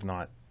hockey, if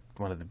not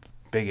one of the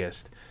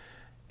biggest.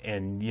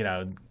 and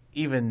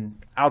even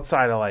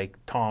outside of like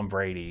Tom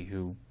Brady,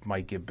 who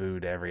might get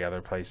booed every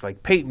other place,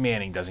 like Peyton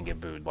Manning doesn't get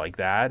booed like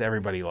that.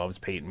 Everybody loves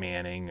Peyton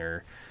Manning,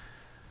 or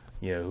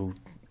who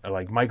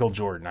like Michael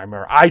Jordan. I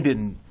remember I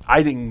didn't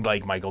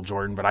like Michael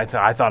Jordan, but I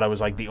thought I was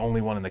like the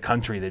only one in the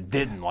country that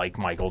didn't like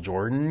Michael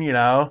Jordan.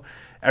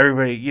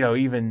 Everybody,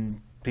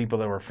 even people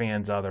that were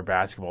fans of other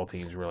basketball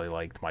teams really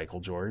liked Michael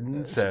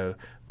Jordan. So,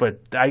 but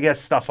I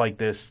guess stuff like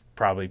this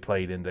probably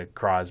played into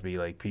Crosby.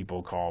 Like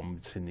people call him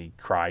Sidney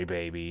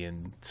Crybaby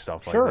and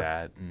stuff like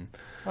that. And,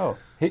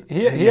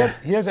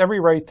 he has every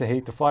right to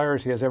hate the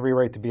Flyers. He has every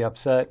right to be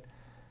upset.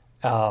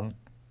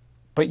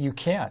 But you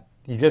can't.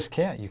 You just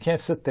can't. You can't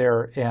sit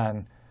there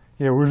and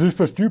what is he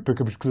supposed to do? Pick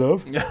up his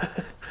glove?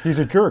 He's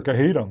a jerk. I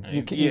hate him.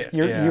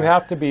 You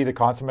have to be the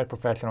consummate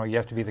professional. You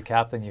have to be the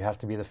captain. You have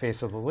to be the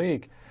face of the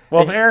league.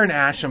 Well, if Aaron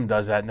Asham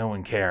does that, no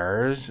one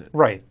cares.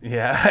 Right.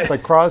 Yeah.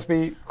 But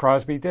Crosby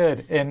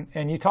did.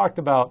 And you talked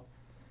about,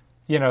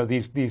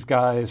 these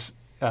guys,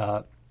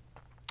 I'm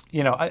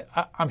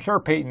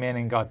sure Peyton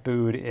Manning got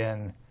booed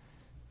in,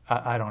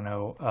 I don't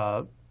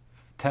know,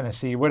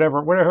 Tennessee,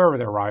 whatever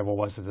their rival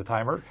was at the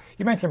time. Or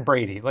you mentioned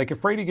Brady. Like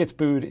if Brady gets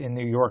booed in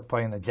New York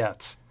playing the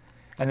Jets,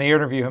 and they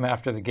interview him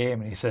after the game,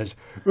 and he says,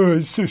 "Oh,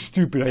 it's so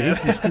stupid. I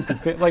hate this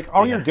stupid fit." Like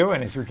all you're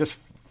doing is you're just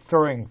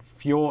throwing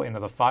fuel into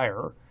the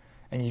fire,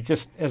 and you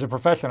just, as a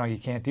professional, you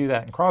can't do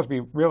that. And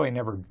Crosby really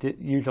never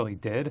usually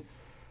did,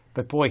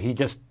 but boy, he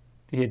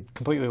had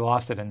completely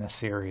lost it in this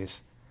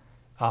series.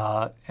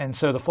 And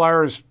so the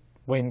Flyers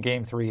win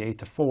Game 3,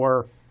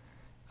 8-4.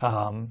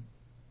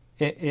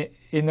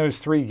 In those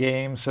 3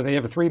 games, so they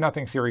have a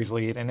 3-0 series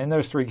lead, and in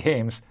those 3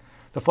 games,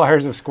 the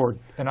Flyers have scored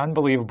an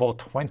unbelievable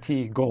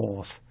 20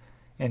 goals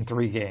in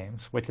 3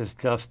 games, which is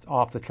just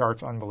off the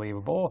charts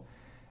unbelievable.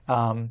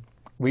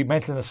 We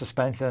mentioned the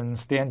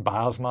suspensions. Dan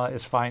Bylsma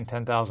is fined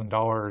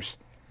 $10,000.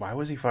 Why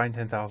was he fined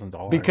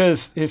 $10,000?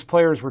 Because his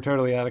players were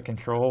totally out of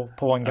control,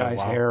 pulling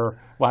guys' hair,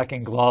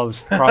 whacking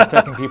gloves,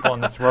 cross-checking people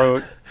in the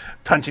throat.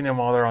 Punching them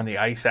while they're on the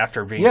ice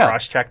after being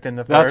cross-checked in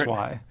the throat. That's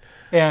why.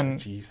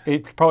 And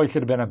it probably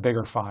should have been a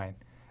bigger fine.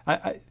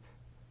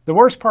 The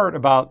worst part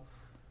about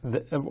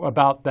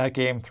that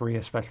Game 3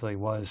 especially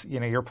was,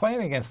 you're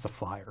playing against the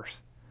Flyers.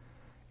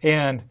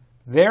 And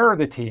they're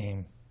the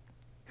team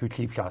who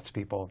cheap shots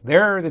people.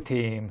 They're the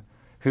team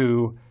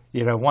who,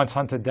 once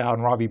hunted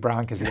down Robbie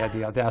Brown because he had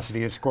the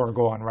audacity to score a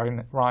goal on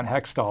Ron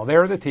Hextall.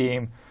 They're the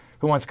team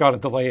who once got a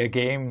delay of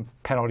game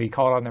penalty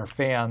called on their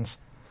fans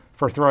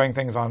for throwing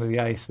things onto the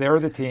ice. They're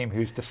the team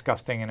who's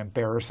disgusting and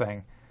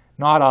embarrassing,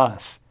 not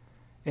us.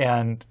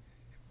 And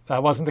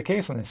that wasn't the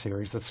case in this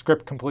series. The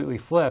script completely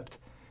flipped.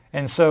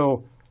 And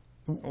so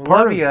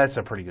that's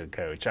a pretty good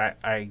coach.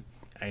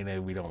 I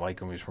know we don't like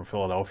him. He's from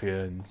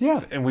Philadelphia,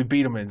 and we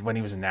beat him when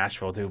he was in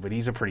Nashville too. But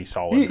he's a pretty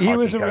solid. He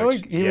was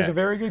coach. He was a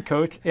very good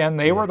coach, and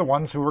they were the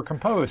ones who were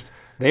composed.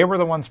 They were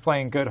the ones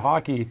playing good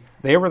hockey.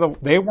 They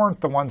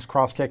weren't the ones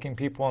cross-checking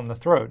people in the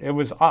throat. It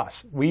was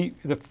us.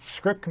 The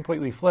script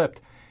completely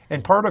flipped,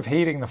 and part of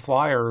hating the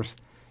Flyers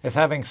is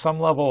having some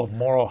level of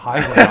moral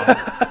high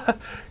ground.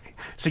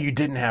 So you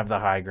didn't have the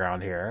high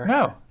ground here.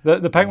 No,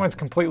 the Penguins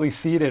completely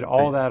ceded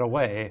all that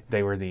away.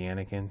 They were the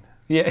Anakin.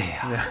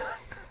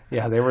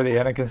 Yeah, they were the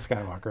Anakin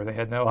Skywalker. They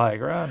had no high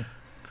ground.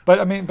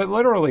 But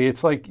literally,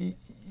 it's like,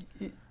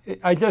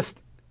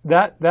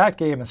 that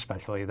game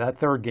especially, that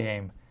third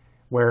game,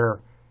 where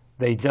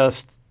they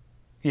just,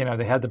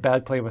 they had the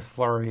bad play with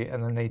Fleury,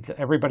 and then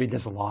everybody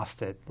just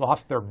lost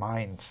their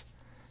minds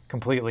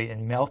completely,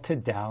 and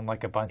melted down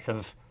like a bunch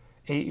of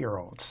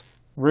 8-year-olds.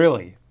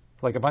 Really,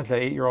 like a bunch of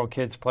 8-year-old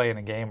kids playing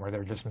a game where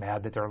they're just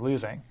mad that they're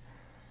losing.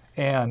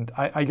 And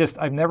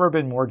I've never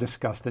been more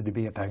disgusted to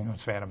be a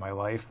Penguins fan in my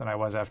life than I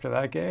was after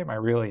that game. I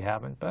really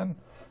haven't been.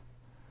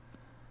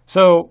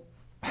 So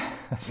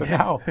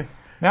now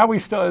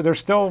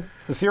the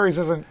series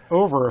isn't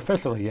over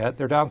officially yet.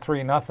 They're down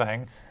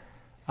 3-0.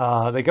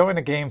 They go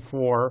into Game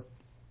 4.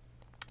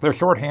 They're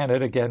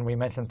shorthanded. Again, we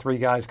mentioned 3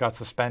 guys got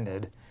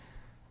suspended.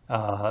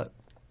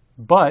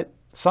 But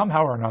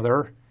somehow or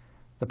another,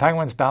 the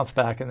Penguins bounced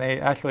back, and they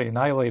actually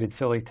annihilated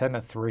Philly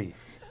 10-3.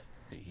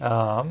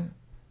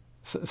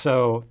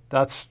 So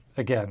that's,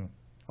 again,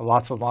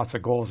 lots and lots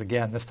of goals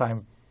again. This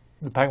time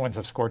the Penguins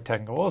have scored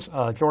 10 goals.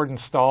 Jordan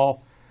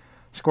Staal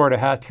scored a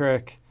hat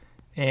trick,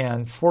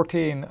 and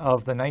 14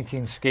 of the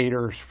 19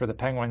 skaters for the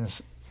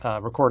Penguins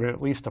recorded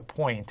at least a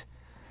point.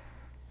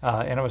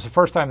 And it was the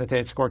first time that they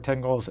had scored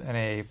 10 goals in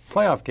a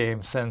playoff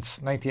game since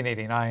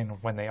 1989,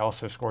 when they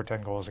also scored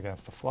 10 goals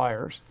against the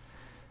Flyers.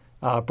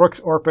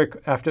 Brooks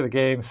Orpik, after the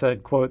game,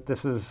 said, quote,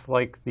 "This is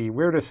like the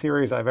weirdest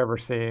series I've ever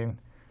seen,"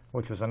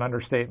 which was an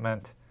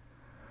understatement.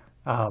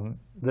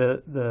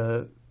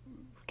 The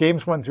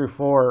games 1 through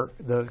 4,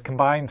 the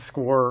combined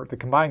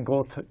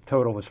goal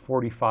total was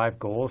 45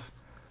 goals.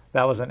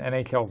 That was an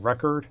NHL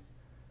record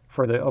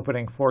for the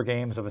opening 4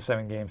 games of a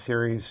 7-game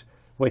series,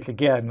 which,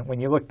 again,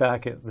 when you look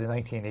back at the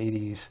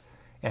 1980s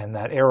and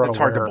that era, it's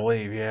hard to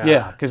believe, yeah.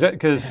 Yeah, because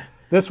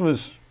this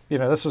was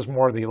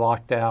more the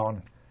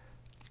lockdown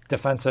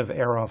defensive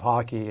era of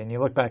hockey, and you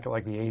look back at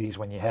like the 80s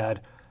when you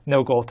had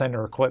no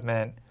goaltender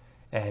equipment,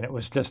 and it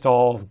was just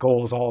all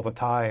goals all the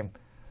time.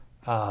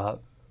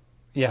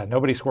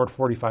 Nobody scored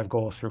 45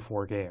 goals through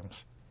 4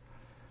 games.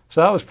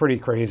 So that was pretty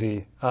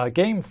crazy.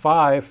 Game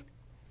 5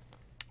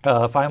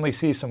 finally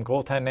sees some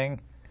goaltending.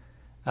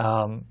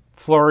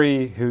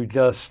 Fleury, who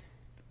just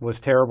was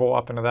terrible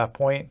up until that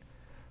point,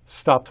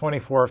 stopped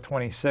 24 of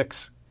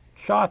 26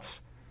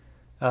 shots,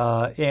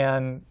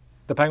 and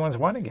the Penguins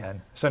won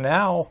again. So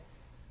now,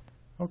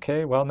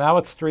 now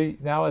it's 3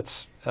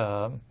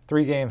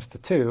 games to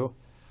 2,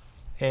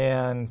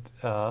 and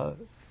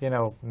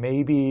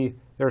maybe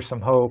there's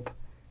some hope,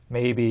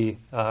 maybe.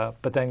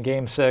 But then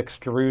Game 6,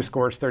 Giroux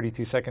scores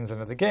 32 seconds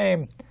into the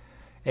game,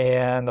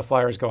 and the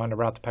Flyers go on to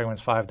rout the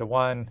Penguins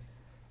 5-1,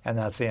 and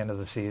that's the end of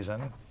the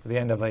season, the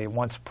end of a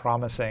once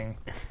promising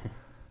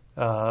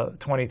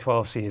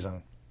 2012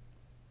 season.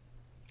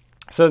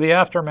 So the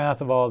aftermath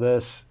of all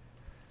this,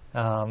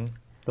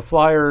 the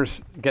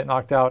Flyers get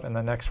knocked out in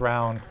the next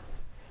round,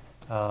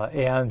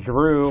 and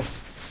Giroux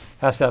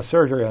has to have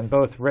surgery on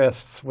both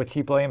wrists, which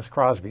he blames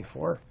Crosby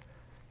for.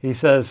 He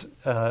says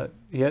the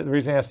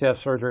reason he has to have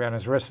surgery on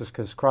his wrists is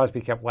because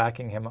Crosby kept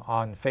whacking him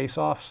on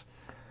face-offs.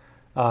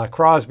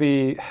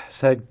 Crosby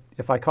said,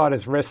 "If I caught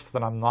his wrists,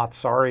 then I'm not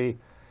sorry."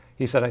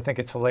 He said, "I think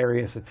it's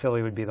hilarious that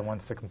Philly would be the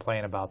ones to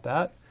complain about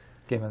that,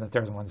 given that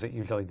they're the ones that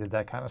usually did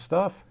that kind of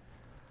stuff."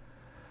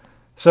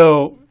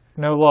 So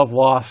no love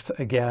lost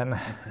again.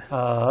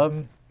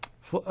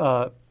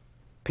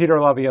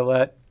 Peter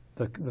Laviolette,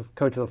 the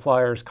coach of the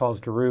Flyers, calls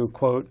Giroux,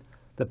 quote,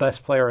 "the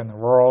best player in the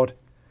world."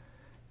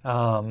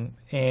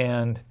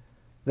 And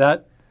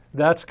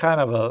that's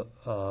kind of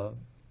a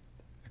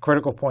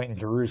critical point in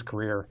Giroux's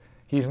career.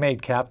 He's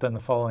made captain the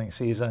following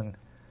season,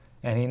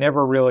 and he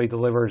never really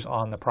delivers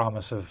on the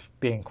promise of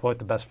being, quote,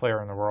 the best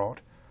player in the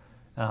world.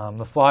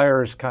 The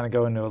Flyers kind of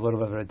go into a little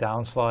bit of a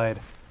downslide.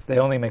 They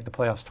only make the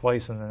playoffs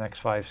twice in the next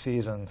 5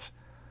 seasons.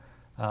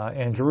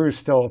 And Giroux's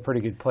still a pretty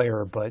good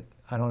player, but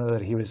I don't know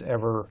that he was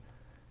ever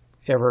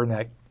in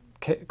that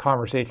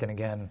conversation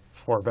again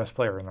for best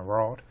player in the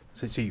world.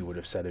 So you would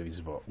have said he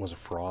was a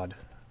fraud?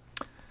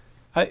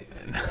 Fraud,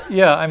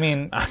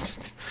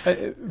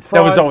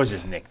 that was always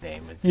his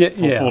nickname.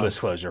 Yeah. Full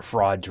disclosure,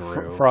 Fraud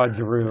Giroux. Fraud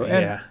Giroux.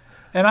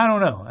 And I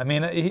don't know. I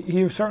mean,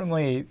 he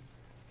certainly,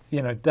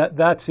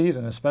 that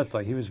season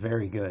especially, he was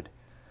very good.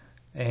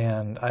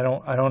 And I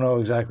don't know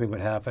exactly what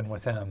happened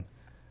with him,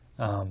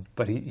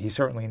 but he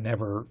certainly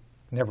never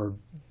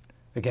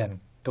again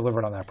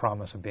delivered on that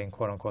promise of being,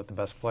 quote unquote, the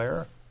best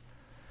player.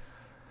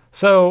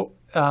 So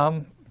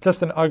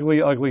just an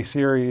ugly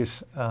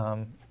series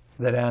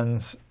that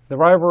ends. The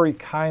rivalry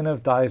kind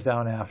of dies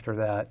down after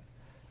that,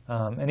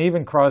 and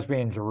even Crosby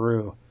and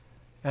Giroux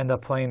end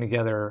up playing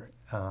together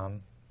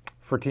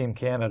for Team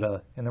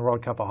Canada in the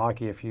World Cup of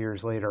Hockey a few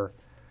years later,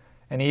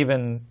 and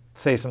even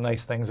say some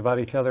nice things about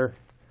each other.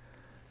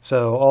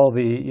 So all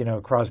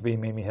the, Crosby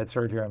made me had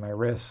surgery on my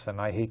wrists,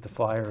 and I hate the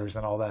Flyers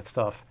and all that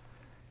stuff,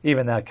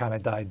 even that kind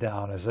of died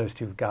down as those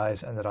two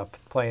guys ended up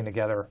playing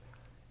together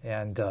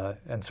and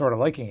sort of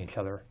liking each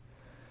other.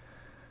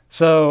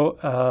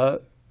 So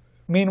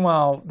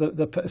meanwhile,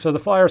 so the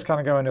Flyers kind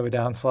of go into a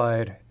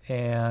downslide,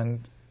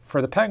 and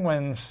for the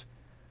Penguins,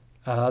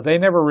 they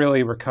never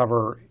really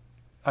recover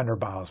under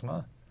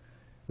Bylsma.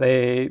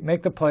 They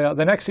make the playoff.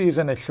 The next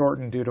season is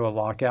shortened due to a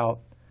lockout.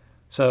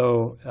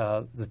 So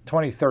the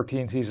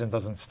 2013 season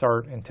doesn't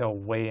start until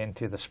way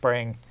into the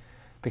spring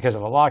because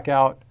of a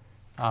lockout.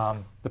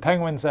 The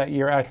Penguins that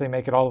year actually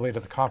make it all the way to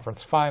the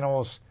conference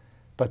finals,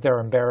 but they're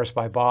embarrassed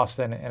by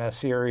Boston in a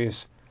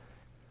series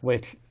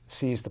which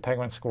sees the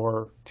Penguins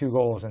score 2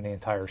 goals in the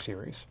entire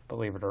series,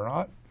 believe it or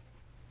not.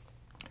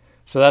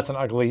 So that's an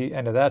ugly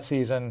end of that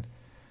season.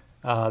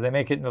 They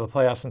make it into the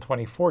playoffs in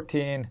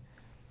 2014.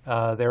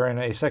 They're in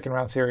a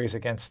second-round series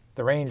against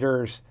the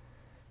Rangers,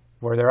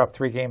 where they're up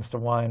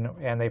 3-1,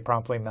 and they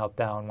promptly melt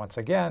down once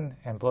again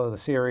and blow the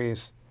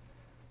series.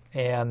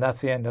 And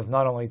that's the end of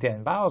not only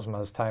Dan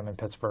Bylsma's time in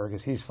Pittsburgh,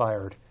 as he's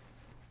fired,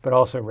 but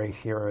also Ray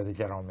Shero, the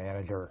general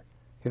manager,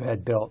 who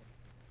had built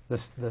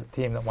the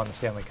team that won the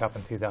Stanley Cup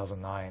in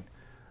 2009.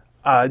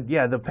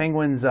 The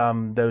Penguins,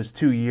 those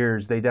 2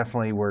 years, they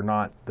definitely were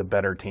not the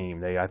better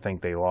team. I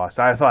think they lost.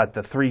 I thought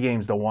the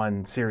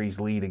 3-1 series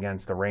lead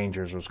against the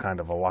Rangers was kind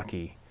of a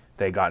lucky.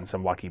 They got in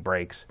some lucky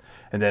breaks.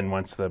 And then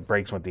once the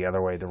breaks went the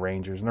other way, the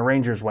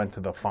Rangers went to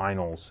the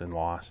finals and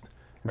lost.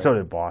 And right. So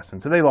did Boston.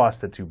 So they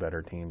lost to 2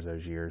 better teams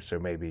those years. So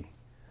maybe,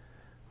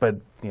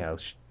 but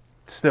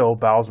still,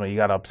 Bylsma, you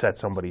got to upset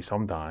somebody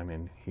sometime,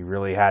 and he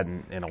really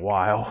hadn't in a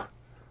while.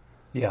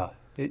 Yeah,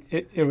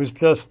 it was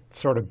just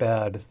sort of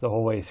bad the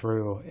whole way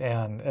through.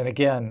 And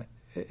again,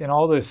 in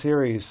all those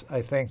series,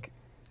 I think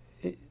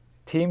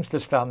teams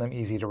just found them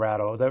easy to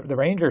rattle. The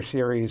Rangers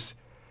series,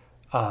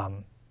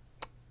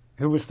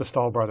 who was the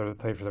Stahl brother that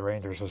played for the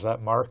Rangers? Was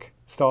that Mark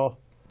Stahl?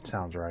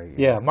 Sounds right.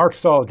 Yeah, Mark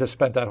Stahl just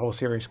spent that whole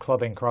series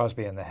clubbing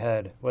Crosby in the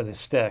head with his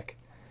stick,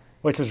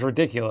 which was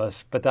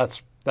ridiculous, but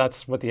that's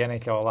what the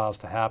NHL allows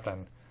to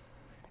happen.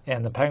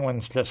 And the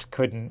Penguins just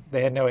couldn't.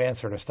 They had no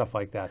answer to stuff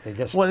like that. They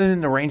just Well, and then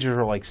the Rangers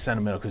were like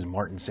sentimental because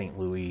Martin St.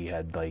 Louis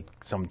had like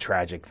some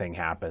tragic thing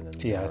happen.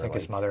 And I think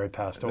his mother had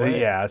passed away.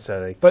 Yeah, so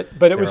they. But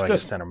it was like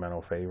just a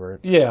sentimental favorite.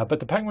 Yeah,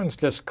 but the Penguins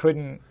just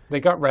couldn't. They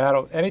got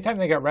rattled. Anytime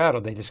they got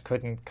rattled, they just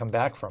couldn't come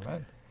back from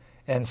it.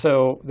 And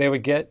so they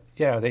would get,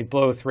 they'd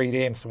blow 3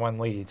 games to 1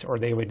 leads, or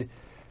they would.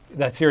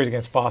 That series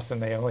against Boston,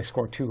 they only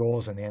scored 2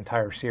 goals in the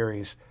entire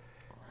series.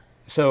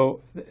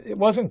 So it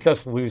wasn't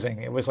just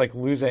losing. It was like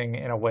losing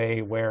in a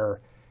way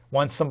where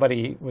once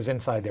somebody was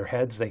inside their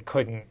heads, they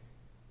couldn't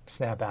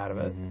snap out of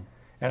it. Mm-hmm.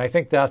 And I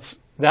think that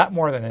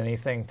more than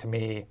anything to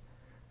me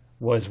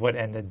was what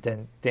ended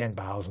Dan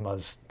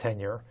Bylsma's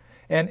tenure.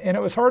 And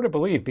it was hard to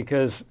believe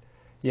because,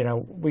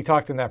 we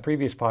talked in that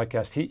previous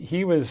podcast,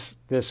 he was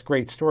this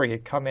great story. He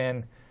had come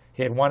in,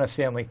 he had won a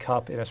Stanley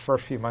Cup in his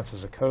first few months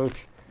as a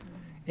coach,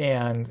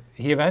 and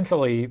he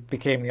eventually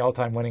became the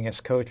all-time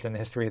winningest coach in the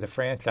history of the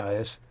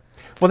franchise.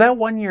 Well, that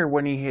one year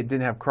when he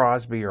didn't have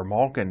Crosby or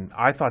Malkin,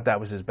 I thought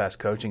that was his best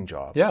coaching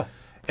job. Yeah.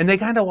 And they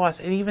kind of lost,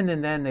 and even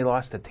then they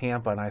lost to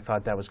Tampa, and I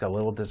thought that was a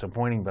little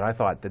disappointing, but I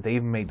thought that they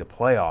even made the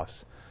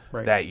playoffs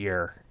that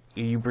year.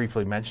 You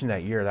briefly mentioned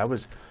that year. That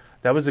was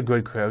a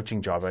good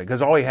coaching job,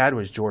 because all he had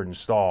was Jordan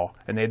Staal,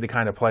 and they had to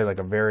kind of play like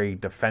a very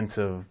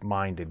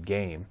defensive-minded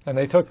game. And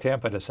they took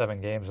Tampa to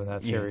 7 games in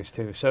that series,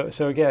 too.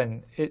 So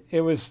again,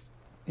 it was,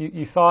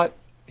 you thought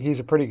he's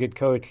a pretty good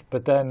coach,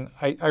 but then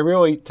I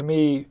really, to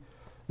me,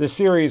 the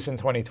series in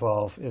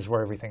 2012 is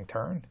where everything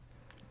turned,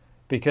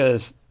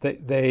 because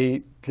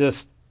they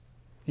just,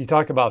 you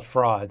talk about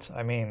frauds.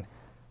 I mean,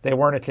 they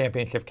weren't a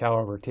championship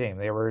caliber team.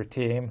 They were a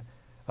team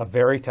of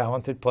very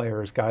talented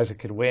players, guys that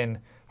could win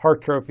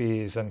Hart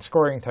trophies and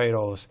scoring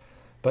titles,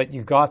 but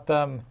you got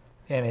them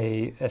in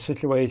a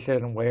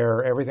situation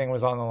where everything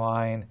was on the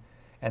line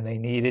and they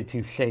needed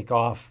to shake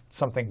off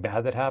something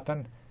bad that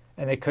happened,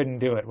 and they couldn't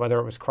do it, whether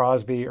it was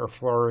Crosby or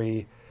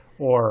Fleury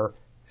or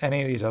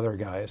any of these other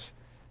guys.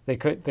 They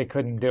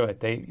couldn't do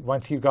it.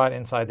 Once you got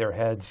inside their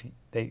heads,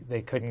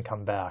 they couldn't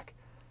come back,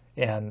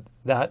 and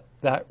that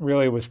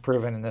really was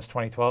proven in this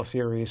 2012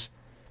 series,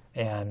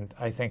 and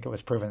I think it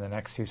was proven the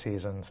next 2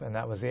 seasons, and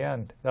that was the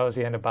end. That was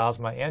the end of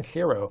Bylsma and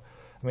Hero.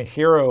 I mean,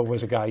 Hero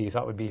was a guy you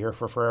thought would be here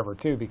for forever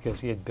too,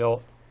 because he had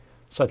built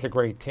such a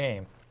great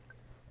team.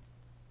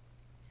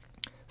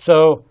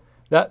 So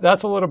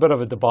that's a little bit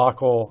of a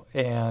debacle,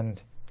 and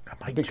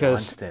Mike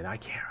Johnston, I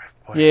can't.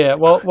 Yeah,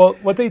 well,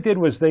 what they did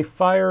was they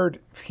fired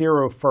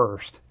Hero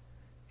first,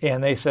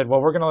 and they said, well,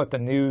 we're going to let the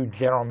new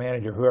general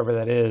manager, whoever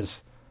that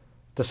is,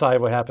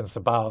 decide what happens to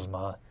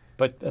Bylsma.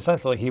 But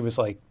essentially, he was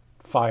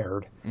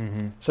fired.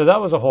 Mm-hmm. So that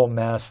was a whole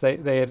mess.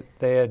 They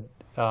had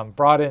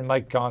brought in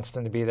Mike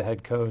Johnston to be the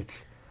head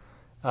coach.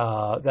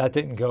 That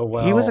didn't go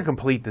well. He was a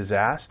complete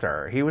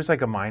disaster. He was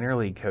like a minor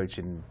league coach,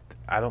 and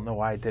I don't know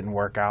why it didn't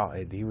work out.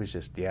 He was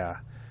just Yeah,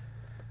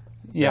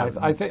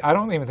 I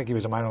don't even think he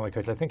was a minor league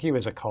coach. I think he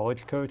was a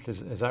college coach.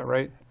 Is that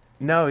right?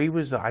 No, he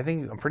was.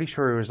 I'm pretty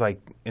sure he was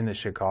in the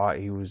Chicago.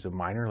 He was a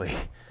minor league.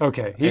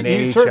 Okay,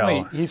 he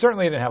certainly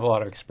didn't have a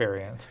lot of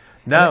experience.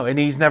 No, and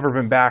he's never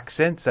been back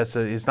since.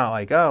 It's not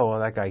like, oh, well,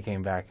 that guy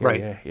came back.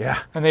 Right.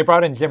 Yeah. And they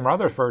brought in Jim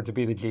Rutherford to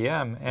be the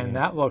GM, and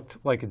that looked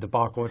like a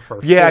debacle at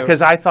first. Yeah,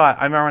 because I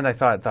remember when I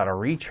thought a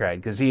retread,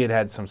 because he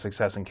had some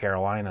success in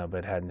Carolina,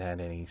 but hadn't had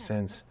any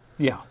since.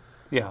 Yeah.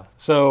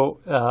 So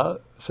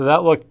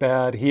that looked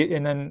bad.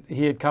 And then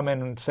he had come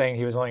in saying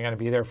he was only going to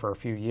be there for a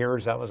few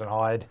years. That was an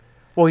odd.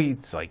 Well,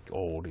 he's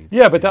old.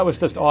 But that was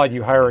just odd.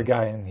 You hire a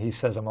guy and he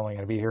says, I'm only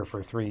going to be here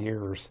for 3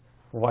 years.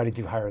 Well, why did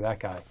you hire that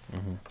guy?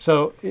 Mm-hmm.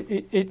 So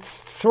it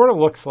sort of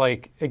looks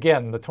like,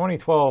 again, that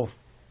 2012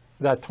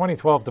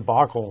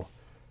 debacle,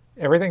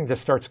 everything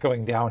just starts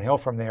going downhill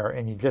from there,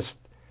 and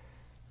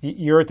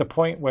you're at the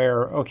point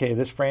where, okay,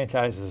 this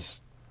franchise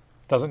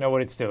doesn't know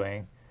what it's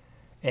doing,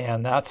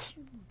 and that's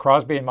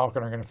Crosby and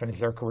Malkin are going to finish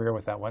their career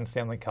with that 1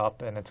 Stanley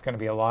Cup, and it's going to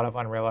be a lot of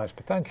unrealized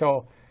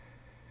potential.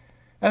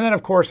 And then,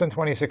 of course, in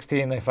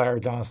 2016, they fire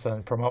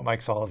Johnston, promote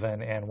Mike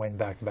Sullivan, and win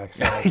back-to-back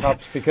Stanley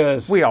Cups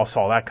because we all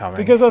saw that coming.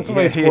 Because that's the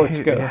way sports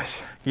goes.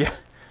 Yeah.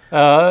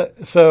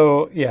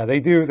 They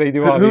do.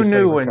 Who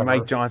knew when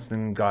Mike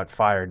Johnston got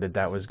fired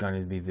that was going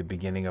to be the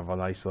beginning of a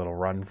nice little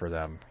run for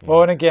them?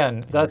 Well, and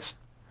again, that's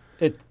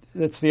it.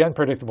 It's the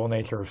unpredictable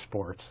nature of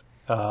sports.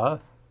 They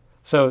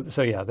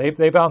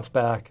bounce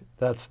back.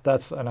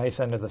 That's a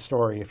nice end of the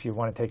story if you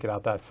want to take it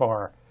out that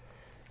far.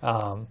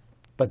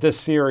 But this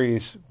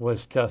series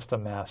was just a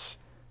mess,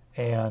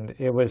 and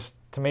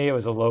to me it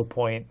was a low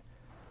point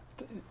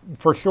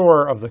for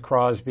sure of the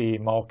Crosby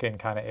Malkin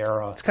kind of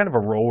era. It's kind of a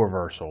role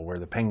reversal where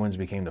the Penguins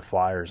became the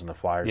Flyers and the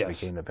Flyers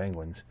became the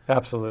Penguins.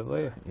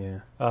 Absolutely. Yeah.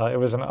 It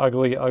was an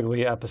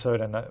ugly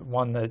episode, and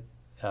one that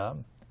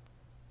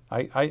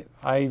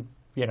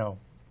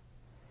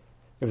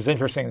it was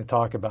interesting to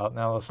talk about.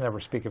 Now let's never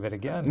speak of it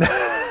again.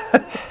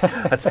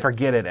 Let's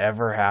forget it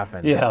ever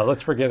happened. Yeah,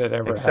 let's forget it ever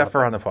happened. Except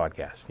for on the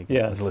podcast. You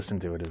can listen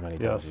to it as many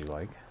times as you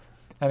like.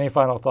 Any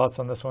final thoughts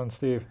on this one,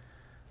 Steve?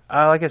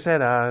 Like I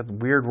said,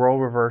 weird role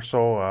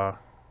reversal. I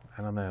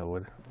don't know.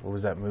 What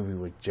was that movie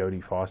with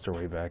Jodie Foster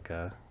way back?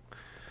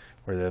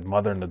 where the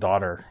mother and the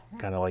daughter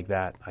kind of like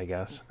that. I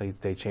guess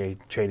they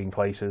trading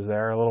places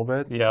there a little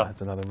bit. Yeah,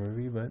 that's another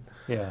movie, but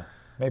yeah.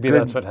 Maybe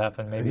that's what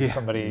happened. Maybe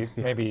somebody,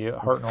 maybe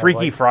Hartnell.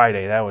 Freaky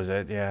Friday, that was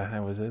it. Yeah,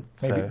 that was it.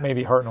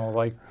 Maybe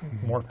Hartnell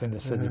morphed into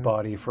Sid's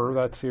body for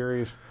that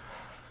series.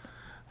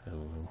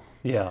 Oh.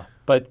 Yeah,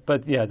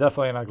 but yeah,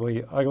 definitely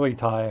an ugly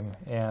time,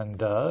 and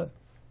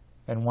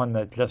one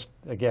that just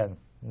again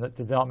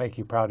did not make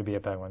you proud to be a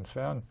Penguins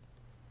fan.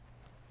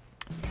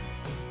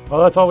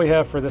 Well, that's all we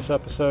have for this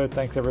episode.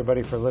 Thanks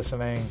everybody for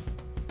listening.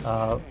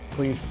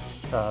 Please.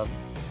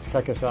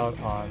 Check us out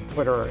on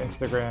Twitter or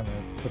Instagram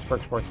at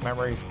Pittsburgh Sports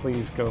Memories.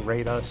 Please go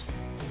rate us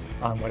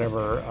on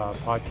whatever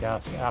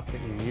podcast app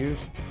that you use.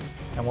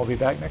 And we'll be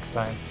back next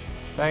time.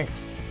 Thanks.